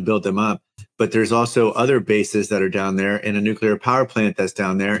them down and build them up, but there's also other bases that are down there, and a nuclear power plant that's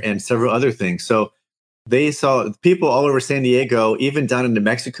down there, and several other things. So they saw people all over San Diego, even down into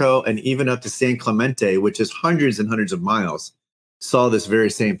Mexico, and even up to San Clemente, which is hundreds and hundreds of miles, saw this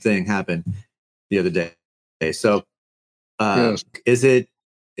very same thing happen the other day. So Yes.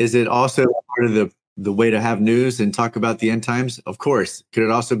 Is it also part of the way to have news and talk about the end times? Of course. Could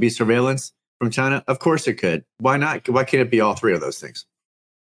it also be surveillance from China? Of course it could. Why not? Why can't it be all three of those things?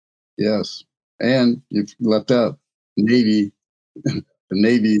 Yes. And you've left out Navy. The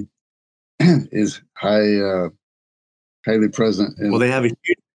Navy is highly present. Well, they have a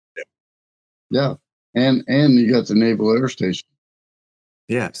huge. Yeah. And you got the Naval Air Station.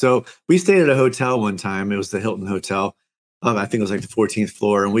 Yeah. So we stayed at a hotel one time. It was the Hilton Hotel. I think it was like the 14th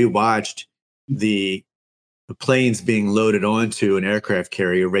floor. And we watched the planes being loaded onto an aircraft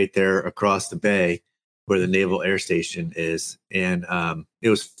carrier right there across the bay where the Naval Air Station is. And it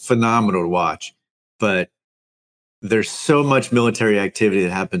was phenomenal to watch. But there's so much military activity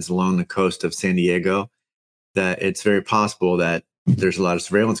that happens along the coast of San Diego that it's very possible that there's a lot of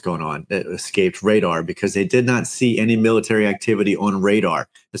surveillance going on that escaped radar, because they did not see any military activity on radar.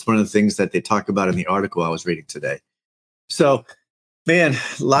 That's one of the things that they talk about in the article I was reading today. So, man,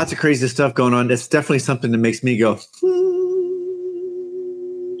 lots of crazy stuff going on. That's definitely something that makes me go,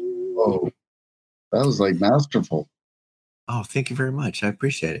 Oh, that was like masterful. oh, thank you very much. I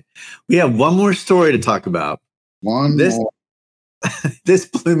appreciate it. We have one more story to talk about. This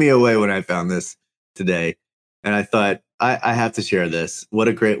blew me away when I found this today. And I thought, I have to share this. What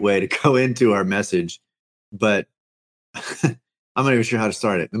a great way to go into our message. But I'm not even sure how to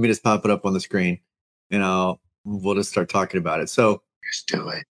start it. Let me just pop it up on the screen and we'll just start talking about it. So just do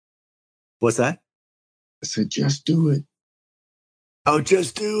it. What's that? I said, just do it. Oh,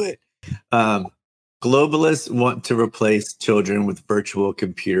 just do it. Globalists want to replace children with virtual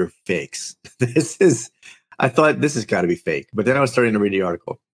computer fakes. I thought this has got to be fake. But then I was starting to read the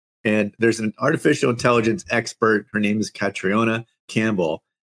article. And there's an artificial intelligence expert, her name is Catriona Campbell,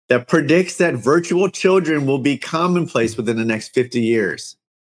 that predicts that virtual children will be commonplace within the next 50 years.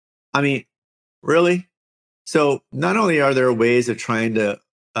 I mean, really? So not only are there ways of trying to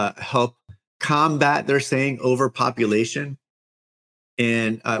help combat, they're saying, overpopulation.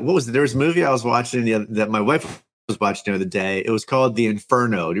 And there was a movie I was watching that my wife was watching the other day. It was called The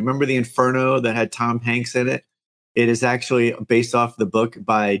Inferno. Do you remember The Inferno that had Tom Hanks in it? It is actually based off the book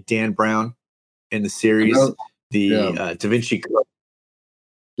by Dan Brown in the series, Da Vinci Code.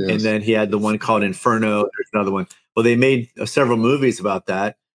 Yes. And then he had the one called Inferno. There's another one. Well, they made several movies about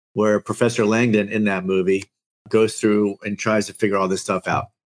that, where Professor Langdon in that movie goes through and tries to figure all this stuff out.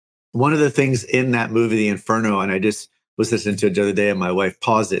 One of the things in that movie, The Inferno, and I just was listening to it the other day, and my wife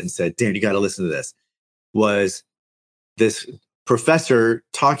paused it and said, Dan, you got to listen to this, was this professor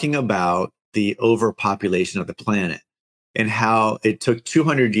talking about the overpopulation of the planet. and how it took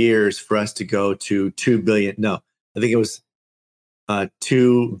 200 years for us to go to 2 billion. No, I think it was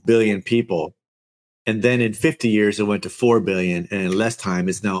 2 billion people. And then in 50 years, it went to 4 billion. And in less time,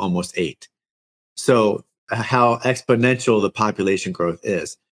 it's now almost 8. So how exponential the population growth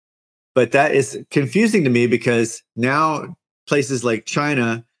is. But that is confusing to me because now places like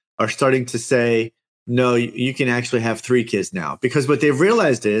China are starting to say, no, you can actually have 3 kids now. Because what they've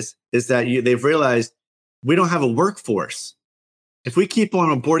realized is that they've realized we don't have a workforce. If we keep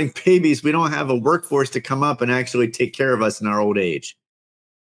on aborting babies, we don't have a workforce to come up and actually take care of us in our old age.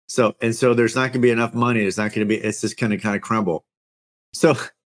 So there's not going to be enough money. It's just going to kind of crumble. So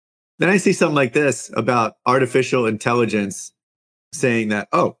then I see something like this about artificial intelligence saying that,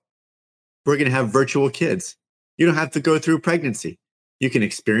 oh, we're going to have virtual kids. You don't have to go through pregnancy. You can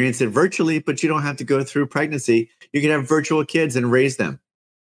experience it virtually, but you don't have to go through pregnancy. You can have virtual kids and raise them.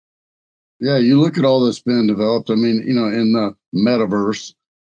 Yeah, you look at all that's been developed. I mean, in the metaverse,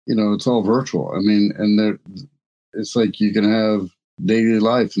 it's all virtual. I mean, and it's like you can have daily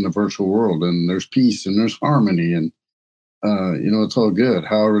life in the virtual world, and there's peace and there's harmony, and it's all good.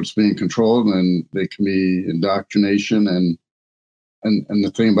 However, it's being controlled, and there can be indoctrination, and the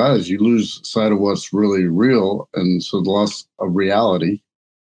thing about it is you lose sight of what's really real, and so the loss of reality,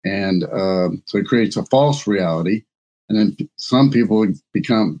 and so it creates a false reality, and then some people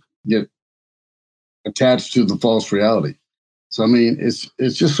get attached to the false reality. So I mean, it's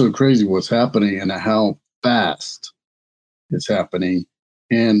just so crazy what's happening and how fast it's happening.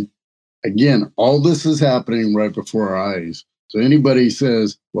 And again, all this is happening right before our eyes. So anybody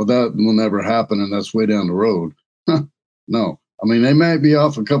says, well, that will never happen and that's way down the road. No. I mean, they might be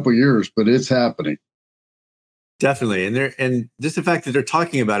off a couple of years, but it's happening. Definitely. And just the fact that they're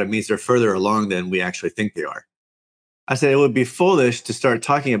talking about it means they're further along than we actually think they are. I said it would be foolish to start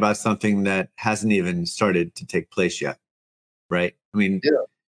talking about something that hasn't even started to take place yet. Right? I mean, yeah.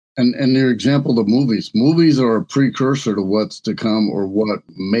 And your example of movies are a precursor to what's to come or what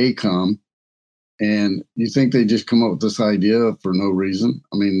may come. And you think they just come up with this idea for no reason?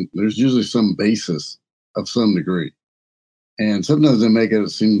 I mean, there's usually some basis of some degree. And sometimes they make it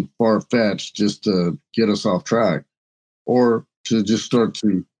seem far-fetched just to get us off track or to just start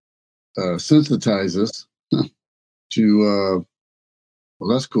to sensitize us to, well,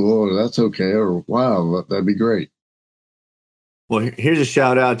 that's cool, or that's okay, or wow, that'd be great. Well, here's a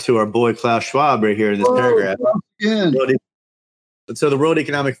shout out to our boy Klaus Schwab right here in this paragraph. So the World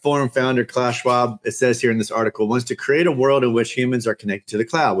Economic Forum founder, Klaus Schwab, it says here in this article, wants to create a world in which humans are connected to the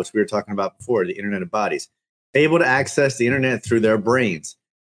cloud, which we were talking about before, the Internet of Bodies, able to access the Internet through their brains.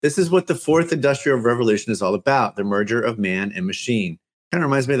 This is what the fourth industrial revolution is all about, the merger of man and machine. Kind of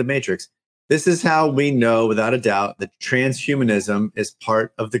reminds me of the Matrix. This is how we know without a doubt that transhumanism is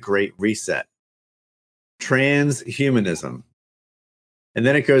part of the Great Reset. Transhumanism. And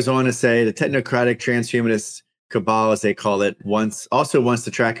then it goes on to say the technocratic transhumanist cabal, as they call it, also wants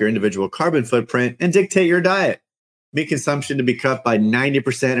to track your individual carbon footprint and dictate your diet. Meat consumption to be cut by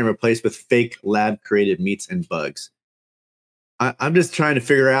 90% and replaced with fake lab-created meats and bugs. I'm just trying to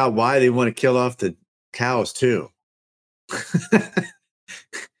figure out why they want to kill off the cows too.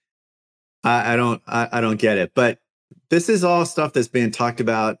 I don't get it. But this is all stuff that's being talked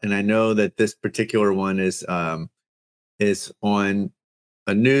about, and I know that this particular one is on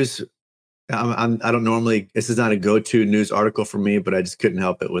a news. I don't normally. This is not a go-to news article for me, but I just couldn't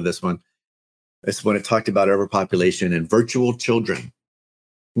help it with this one. This one it talked about overpopulation and virtual children.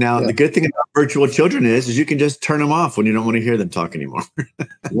 Now, the good thing about virtual children is you can just turn them off when you don't want to hear them talk anymore.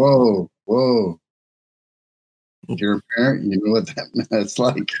 Whoa. If you're a parent, you know what that's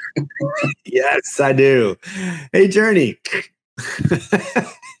like. Yes, I do. Hey, Journey.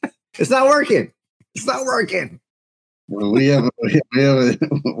 It's not working. It's not working. Well, we have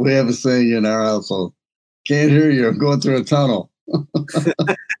a saying in our household. Can't hear you. I'm going through a tunnel.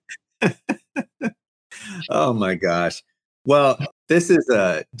 Oh my gosh. Well, this is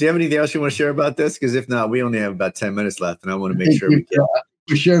do you have anything else you want to share about this? Because if not, we only have about 10 minutes left, and I want to make sure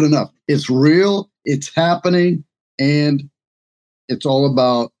we shared enough. It's real, it's happening, and it's all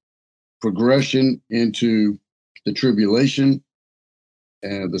about progression into the tribulation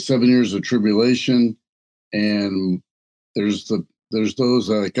and the 7 years of tribulation. And there's those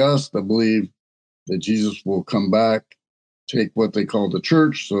like us that believe that Jesus will come back, take what they call the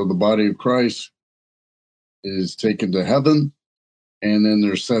church, so the body of Christ is taken to heaven, and then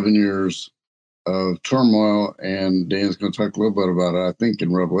there's 7 years of turmoil, and Dan's going to talk a little bit about it, I think,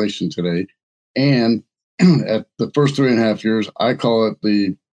 in Revelation today. And at the first 3.5 years, I call it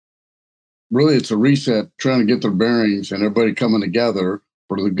it's a reset, trying to get their bearings and everybody coming together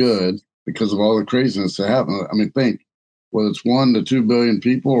for the good because of all the craziness that happened. I mean, think whether it's 1 to 2 billion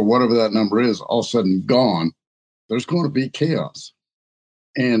people or whatever that number is, all of a sudden gone, there's going to be chaos,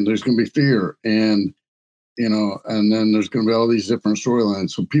 and there's going to be fear, and and then there's going to be all these different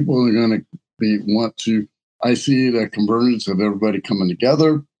storylines. So people are going to I see the convergence of everybody coming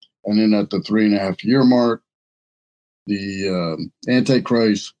together, and then at the 3.5 year mark, the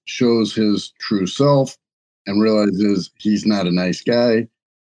Antichrist shows his true self and realizes he's not a nice guy,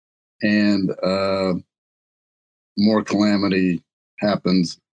 and more calamity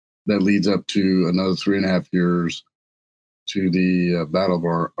happens that leads up to another 3.5 years to the Battle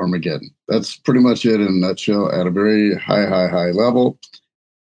of Armageddon. That's pretty much it in a nutshell at a very high level.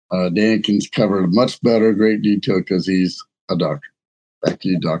 Dan can cover it much better, great detail, because he's a doctor. Back to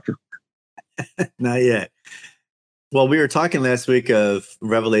you, doctor. Not yet. Well, we were talking last week of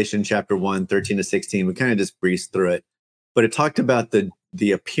Revelation chapter 1, 13 to 16. We kind of just breezed through it, but it talked about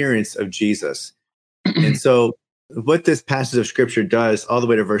the appearance of Jesus. And so what this passage of scripture does all the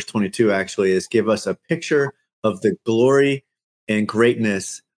way to verse 22 actually is give us a picture of the glory and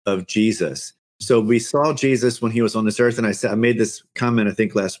greatness of Jesus. So we saw Jesus when he was on this earth. And I made this comment, I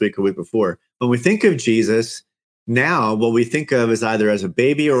think last week or week before. When we think of Jesus now, what we think of is either as a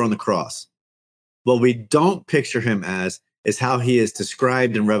baby or on the cross. What we don't picture him as is how he is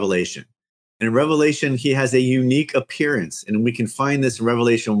described in Revelation. And in Revelation, he has a unique appearance. And we can find this in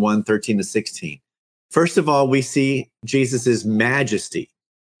Revelation 1, 13 to 16. First of all, we see Jesus's majesty.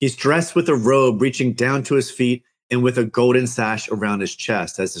 He's dressed with a robe reaching down to his feet and with a golden sash around his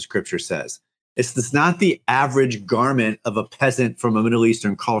chest, as the scripture says. It's not the average garment of a peasant from a Middle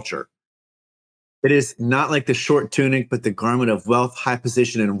Eastern culture. It is not like the short tunic, but the garment of wealth, high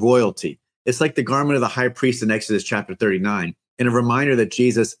position, and royalty. It's like the garment of the high priest in Exodus chapter 39, and a reminder that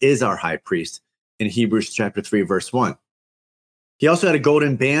Jesus is our high priest in Hebrews chapter 3, verse 1. He also had a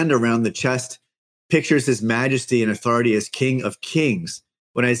golden band around the chest, pictures his majesty and authority as King of Kings.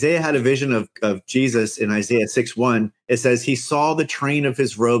 When Isaiah had a vision of Jesus in Isaiah 6:1, it says he saw the train of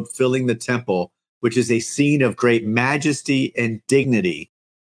his robe filling the temple, which is a scene of great majesty and dignity.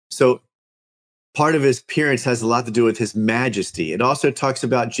 So part of his appearance has a lot to do with his majesty. It also talks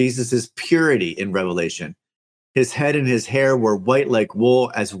about Jesus's purity in Revelation. His head and his hair were white like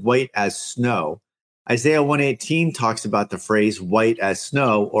wool, as white as snow. Isaiah 1:18 talks about the phrase white as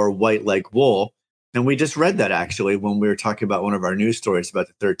snow or white like wool. And we just read that actually when we were talking about one of our news stories about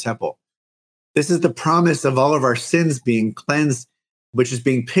the third temple. This is the promise of all of our sins being cleansed, which is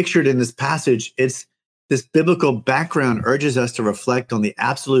being pictured in this passage. It's this biblical background urges us to reflect on the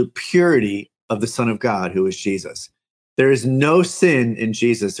absolute purity of the Son of God, who is Jesus. There is no sin in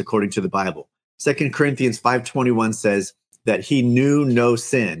Jesus, according to the Bible. 2 Corinthians 5:21 says that he knew no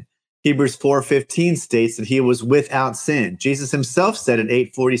sin. Hebrews 4:15 states that he was without sin. Jesus himself said in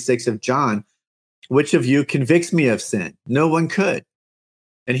 8:46 of John, which of you convicts me of sin? No one could.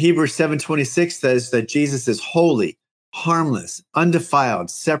 And Hebrews 7:26 says that Jesus is holy, harmless, undefiled,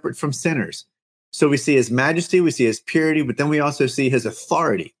 separate from sinners. So we see his majesty, we see his purity, but then we also see his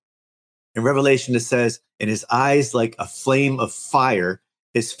authority. In Revelation, it says, in his eyes like a flame of fire,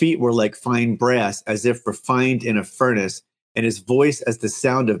 his feet were like fine brass, as if refined in a furnace, and his voice as the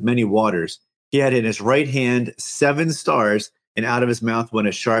sound of many waters. He had in his right hand 7 stars, and out of his mouth went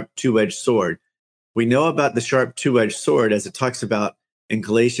a sharp two-edged sword. We know about the sharp two-edged sword as it talks about in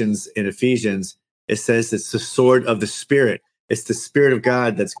Galatians and Ephesians. It says it's the sword of the Spirit. It's the Spirit of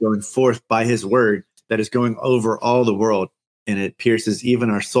God that's going forth by his word that is going over all the world, and it pierces even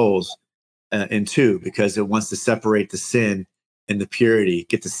our souls in two, because it wants to separate the sin and the purity,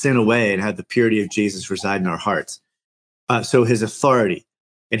 get the sin away and have the purity of Jesus reside in our hearts. So his authority.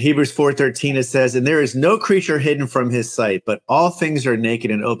 In Hebrews 4:13, it says, and there is no creature hidden from his sight, but all things are naked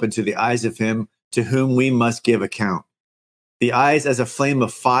and open to the eyes of him to whom we must give account. The eyes as a flame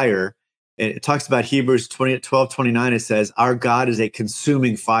of fire. It talks about Hebrews 12:29. It says, our God is a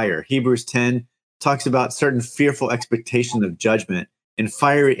consuming fire. Hebrews 10 talks about certain fearful expectation of judgment and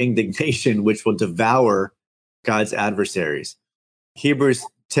fiery indignation, which will devour God's adversaries. Hebrews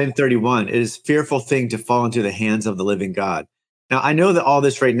 10:31, it is a fearful thing to fall into the hands of the living God. Now, I know that all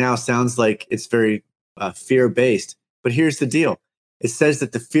this right now sounds like it's very fear-based, but here's the deal. It says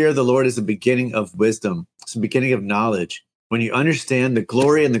that the fear of the Lord is the beginning of wisdom. It's the beginning of knowledge. When you understand the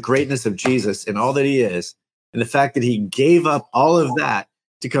glory and the greatness of Jesus and all that he is, and the fact that he gave up all of that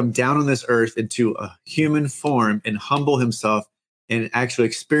to come down on this earth into a human form and humble himself and actually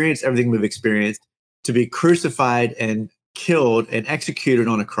experience everything we've experienced, to be crucified and killed and executed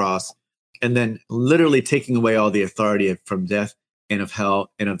on a cross, and then literally taking away all the authority from death and of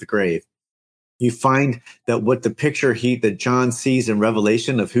hell and of the grave. You find that what the picture that John sees in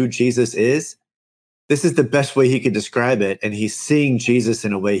Revelation of who Jesus is, This is the best way he could describe it. And he's seeing Jesus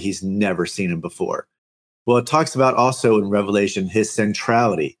in a way he's never seen him before. Well, it talks about also in Revelation his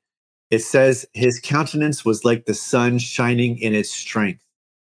centrality. It says his countenance was like the sun shining in its strength,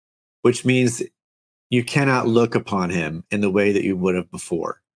 which means you cannot look upon him in the way that you would have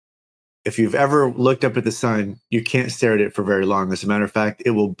before. If you've ever looked up at the sun, you can't stare at it for very long. As a matter of fact,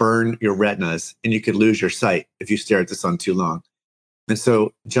 it will burn your retinas and you could lose your sight if you stare at the sun too long. And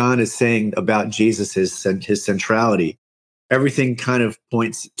so John is saying about Jesus, his centrality. Everything kind of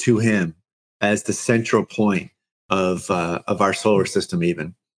points to him as the central point of our solar system,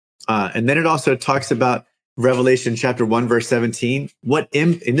 even. And then it also talks about Revelation chapter 1, verse 17.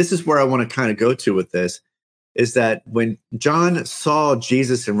 And this is where I want to kind of go to with this, is that when John saw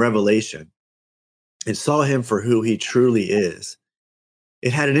Jesus in Revelation and saw him for who he truly is,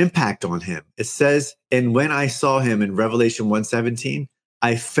 it had an impact on him. It says, and when I saw him in Revelation 1:17,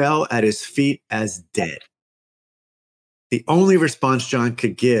 I fell at his feet as dead. The only response John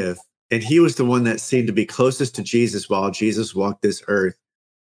could give, and he was the one that seemed to be closest to Jesus while Jesus walked this earth,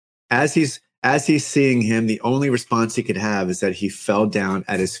 as he's seeing him, the only response he could have is that he fell down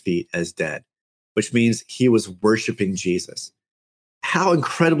at his feet as dead, which means he was worshiping Jesus. How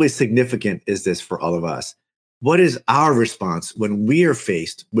incredibly significant is this for all of us? What is our response when we are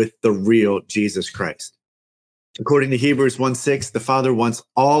faced with the real Jesus Christ? According to Hebrews 1:6, the Father wants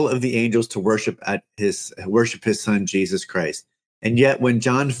all of the angels to worship his son, Jesus Christ. And yet when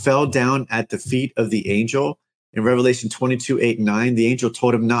John fell down at the feet of the angel in Revelation 22:8-9, the angel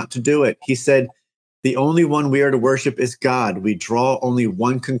told him not to do it. He said, the only one we are to worship is God. We draw only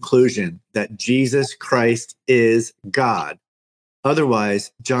one conclusion, that Jesus Christ is God.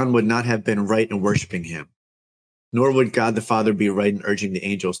 Otherwise, John would not have been right in worshiping him, nor would God the Father be right in urging the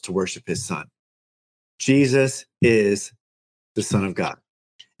angels to worship his son. Jesus is the Son of God.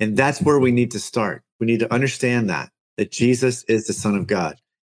 And that's where we need to start. We need to understand that Jesus is the Son of God.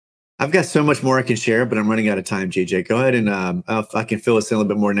 I've got so much more I can share, but I'm running out of time, JJ. Go ahead and I can fill us in a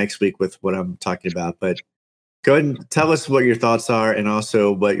little bit more next week with what I'm talking about. But go ahead and tell us what your thoughts are and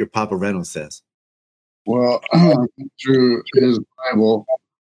also what your Papa Reynolds says. Well, through his Bible,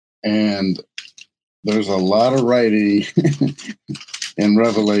 and there's a lot of writing in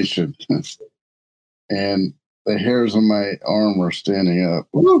Revelation, and the hairs on my arm are standing up.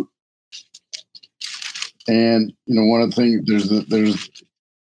 Woo! And one of the things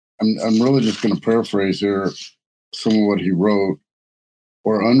I'm really just going to paraphrase here some of what he wrote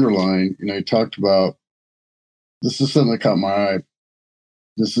or underline. He talked about, this is something that caught my eye.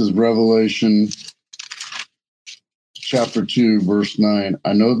 This is Revelation chapter 2, verse 9.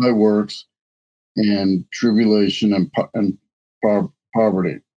 I know thy works and tribulation and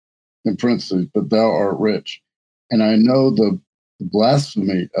poverty and princes, but thou art rich. And I know the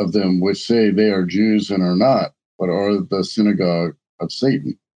blasphemy of them which say they are Jews and are not, but are the synagogue of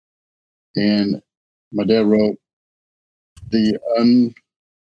Satan. And my dad wrote, the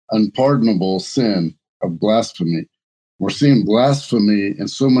unpardonable sin of blasphemy. We're seeing blasphemy in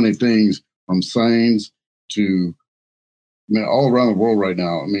so many things, from signs to, all around the world right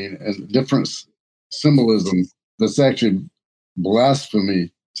now. And different symbolism that's actually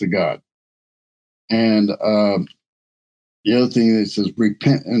blasphemy to God. And the other thing that says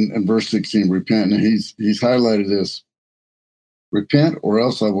repent in verse 16, repent. And he's highlighted this. Repent, or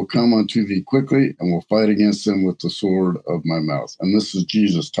else I will come unto thee quickly and will fight against them with the sword of my mouth. And this is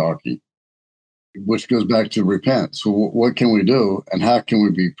Jesus talking, which goes back to repent. So what can we do and how can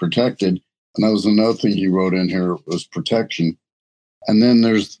we be protected? And that was another thing he wrote in here, was protection. And then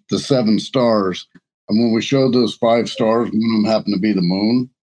there's the 7 stars. And when we showed those 5 stars, one of them happened to be the moon.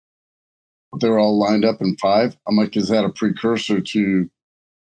 They're all lined up in 5. I'm like, is that a precursor to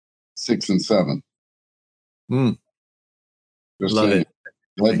 6 and 7? Love it.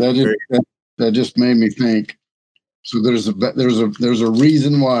 That just made me think. So there's a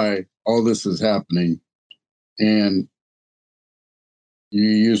reason why all this is happening, and you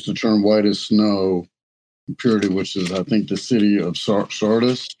use the term white as snow, purity, which is, I think, the city of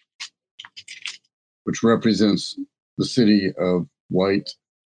Sardis, which represents the city of white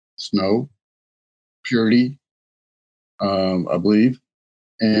snow, purity, I believe.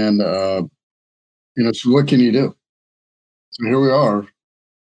 And so what can you do? So here we are,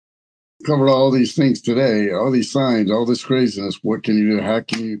 covered all these things today, all these signs, all this craziness. What can you do? How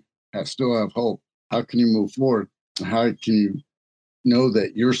can you still have hope? How can you move forward? How can you know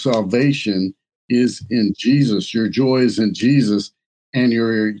that your salvation is in Jesus? Your joy is in Jesus, and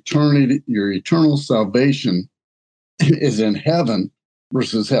your eternal salvation is in heaven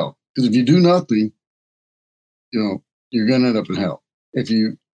versus hell. Because if you do nothing, you're going to end up in hell. If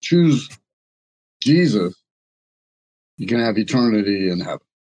you choose Jesus, you can have eternity in heaven.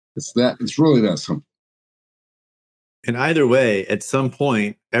 It's really that simple. And either way, at some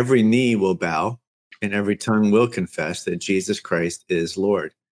point, every knee will bow and every tongue will confess that Jesus Christ is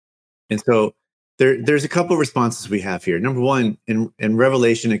Lord. And so there's a couple of responses we have here. Number one, in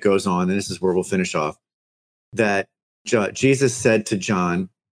Revelation, it goes on, and this is where we'll finish off, that Jesus said to John,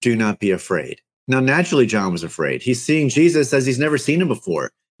 do not be afraid. Now, naturally, John was afraid. He's seeing Jesus as he's never seen him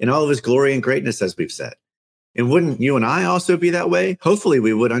before in all of his glory and greatness, as we've said. And wouldn't you and I also be that way? Hopefully,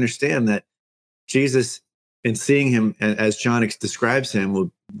 we would understand that Jesus, in seeing him as John describes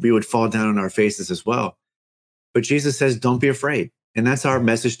him, we would fall down on our faces as well. But Jesus says, don't be afraid. And that's our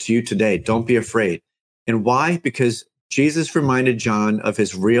message to you today. Don't be afraid. And why? Because Jesus reminded John of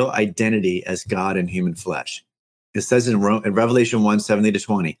his real identity as God in human flesh. It says in Revelation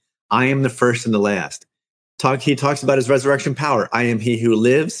 1:17-20, I am the first and the last. He talks about his resurrection power. I am he who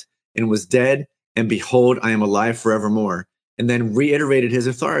lives and was dead, and behold, I am alive forevermore. And then reiterated his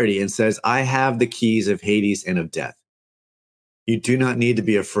authority and says, I have the keys of Hades and of death. You do not need to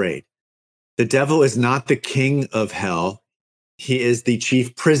be afraid. The devil is not the king of hell. He is the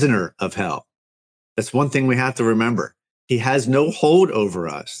chief prisoner of hell. That's one thing we have to remember. He has no hold over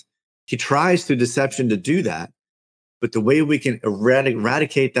us. He tries through deception to do that. But the way we can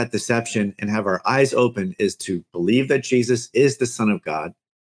eradicate that deception and have our eyes open is to believe that Jesus is the Son of God,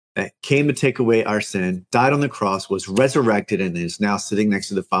 that came to take away our sin, died on the cross, was resurrected, and is now sitting next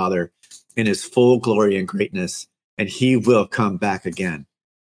to the Father in his full glory and greatness, and he will come back again.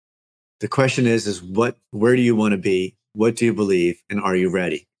 The question is where do you want to be? What do you believe? And are you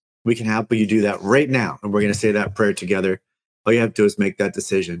ready? We can help you do that right now. And we're going to say that prayer together. All you have to do is make that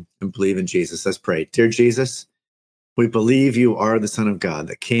decision and believe in Jesus. Let's pray. Dear Jesus, we believe you are the Son of God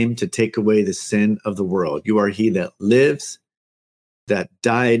that came to take away the sin of the world. You are he that lives, that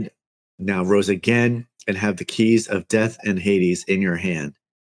died, now rose again, and have the keys of death and Hades in your hand.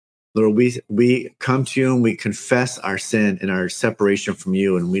 Lord, we come to you and we confess our sin and our separation from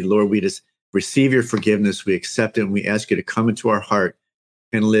you. And Lord, we just receive your forgiveness. We accept it, and we ask you to come into our heart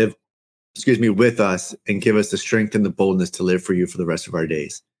and live, with us, and give us the strength and the boldness to live for you for the rest of our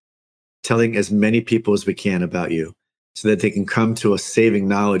days, telling as many people as we can about you so that they can come to a saving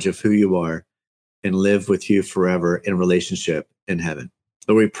knowledge of who you are and live with you forever in relationship in heaven.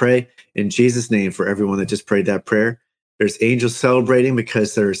 So we pray in Jesus' name for everyone that just prayed that prayer. There's angels celebrating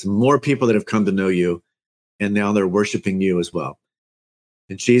because there's more people that have come to know you, and now they're worshiping you as well.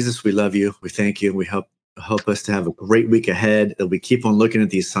 And Jesus, we love you. We thank you. And we help us to have a great week ahead, that we keep on looking at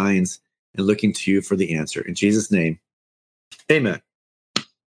these signs and looking to you for the answer. In Jesus' name, amen.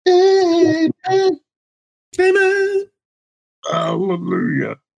 Amen. Amen.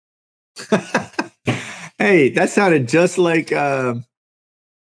 Hallelujah. Hey, that sounded just like,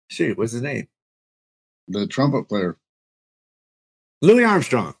 what's his name? The trumpet player. Louis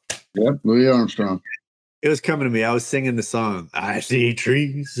Armstrong. Yep, Louis Armstrong. It was coming to me. I was singing the song. I see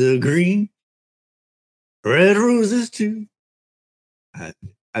trees of green, red roses too.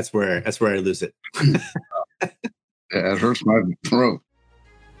 That's where I lose it. It hurts my throat.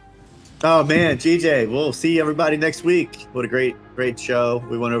 Oh man, GJ, we'll see everybody next week. What a great show.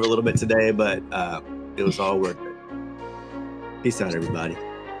 We went over a little bit today, but it was all worth it. Peace out, everybody.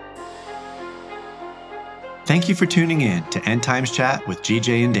 Thank you for tuning in to End Times Chat with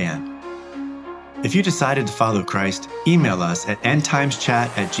GJ and Dan. If you decided to follow Christ, email us at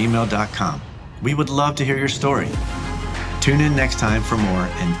endtimeschat@gmail.com. We would love to hear your story. Tune in next time for more,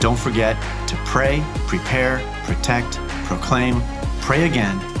 and don't forget to pray, prepare, protect, proclaim, pray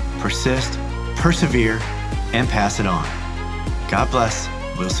again, persist, persevere, and pass it on. God bless.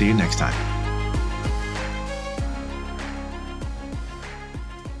 We'll see you next time.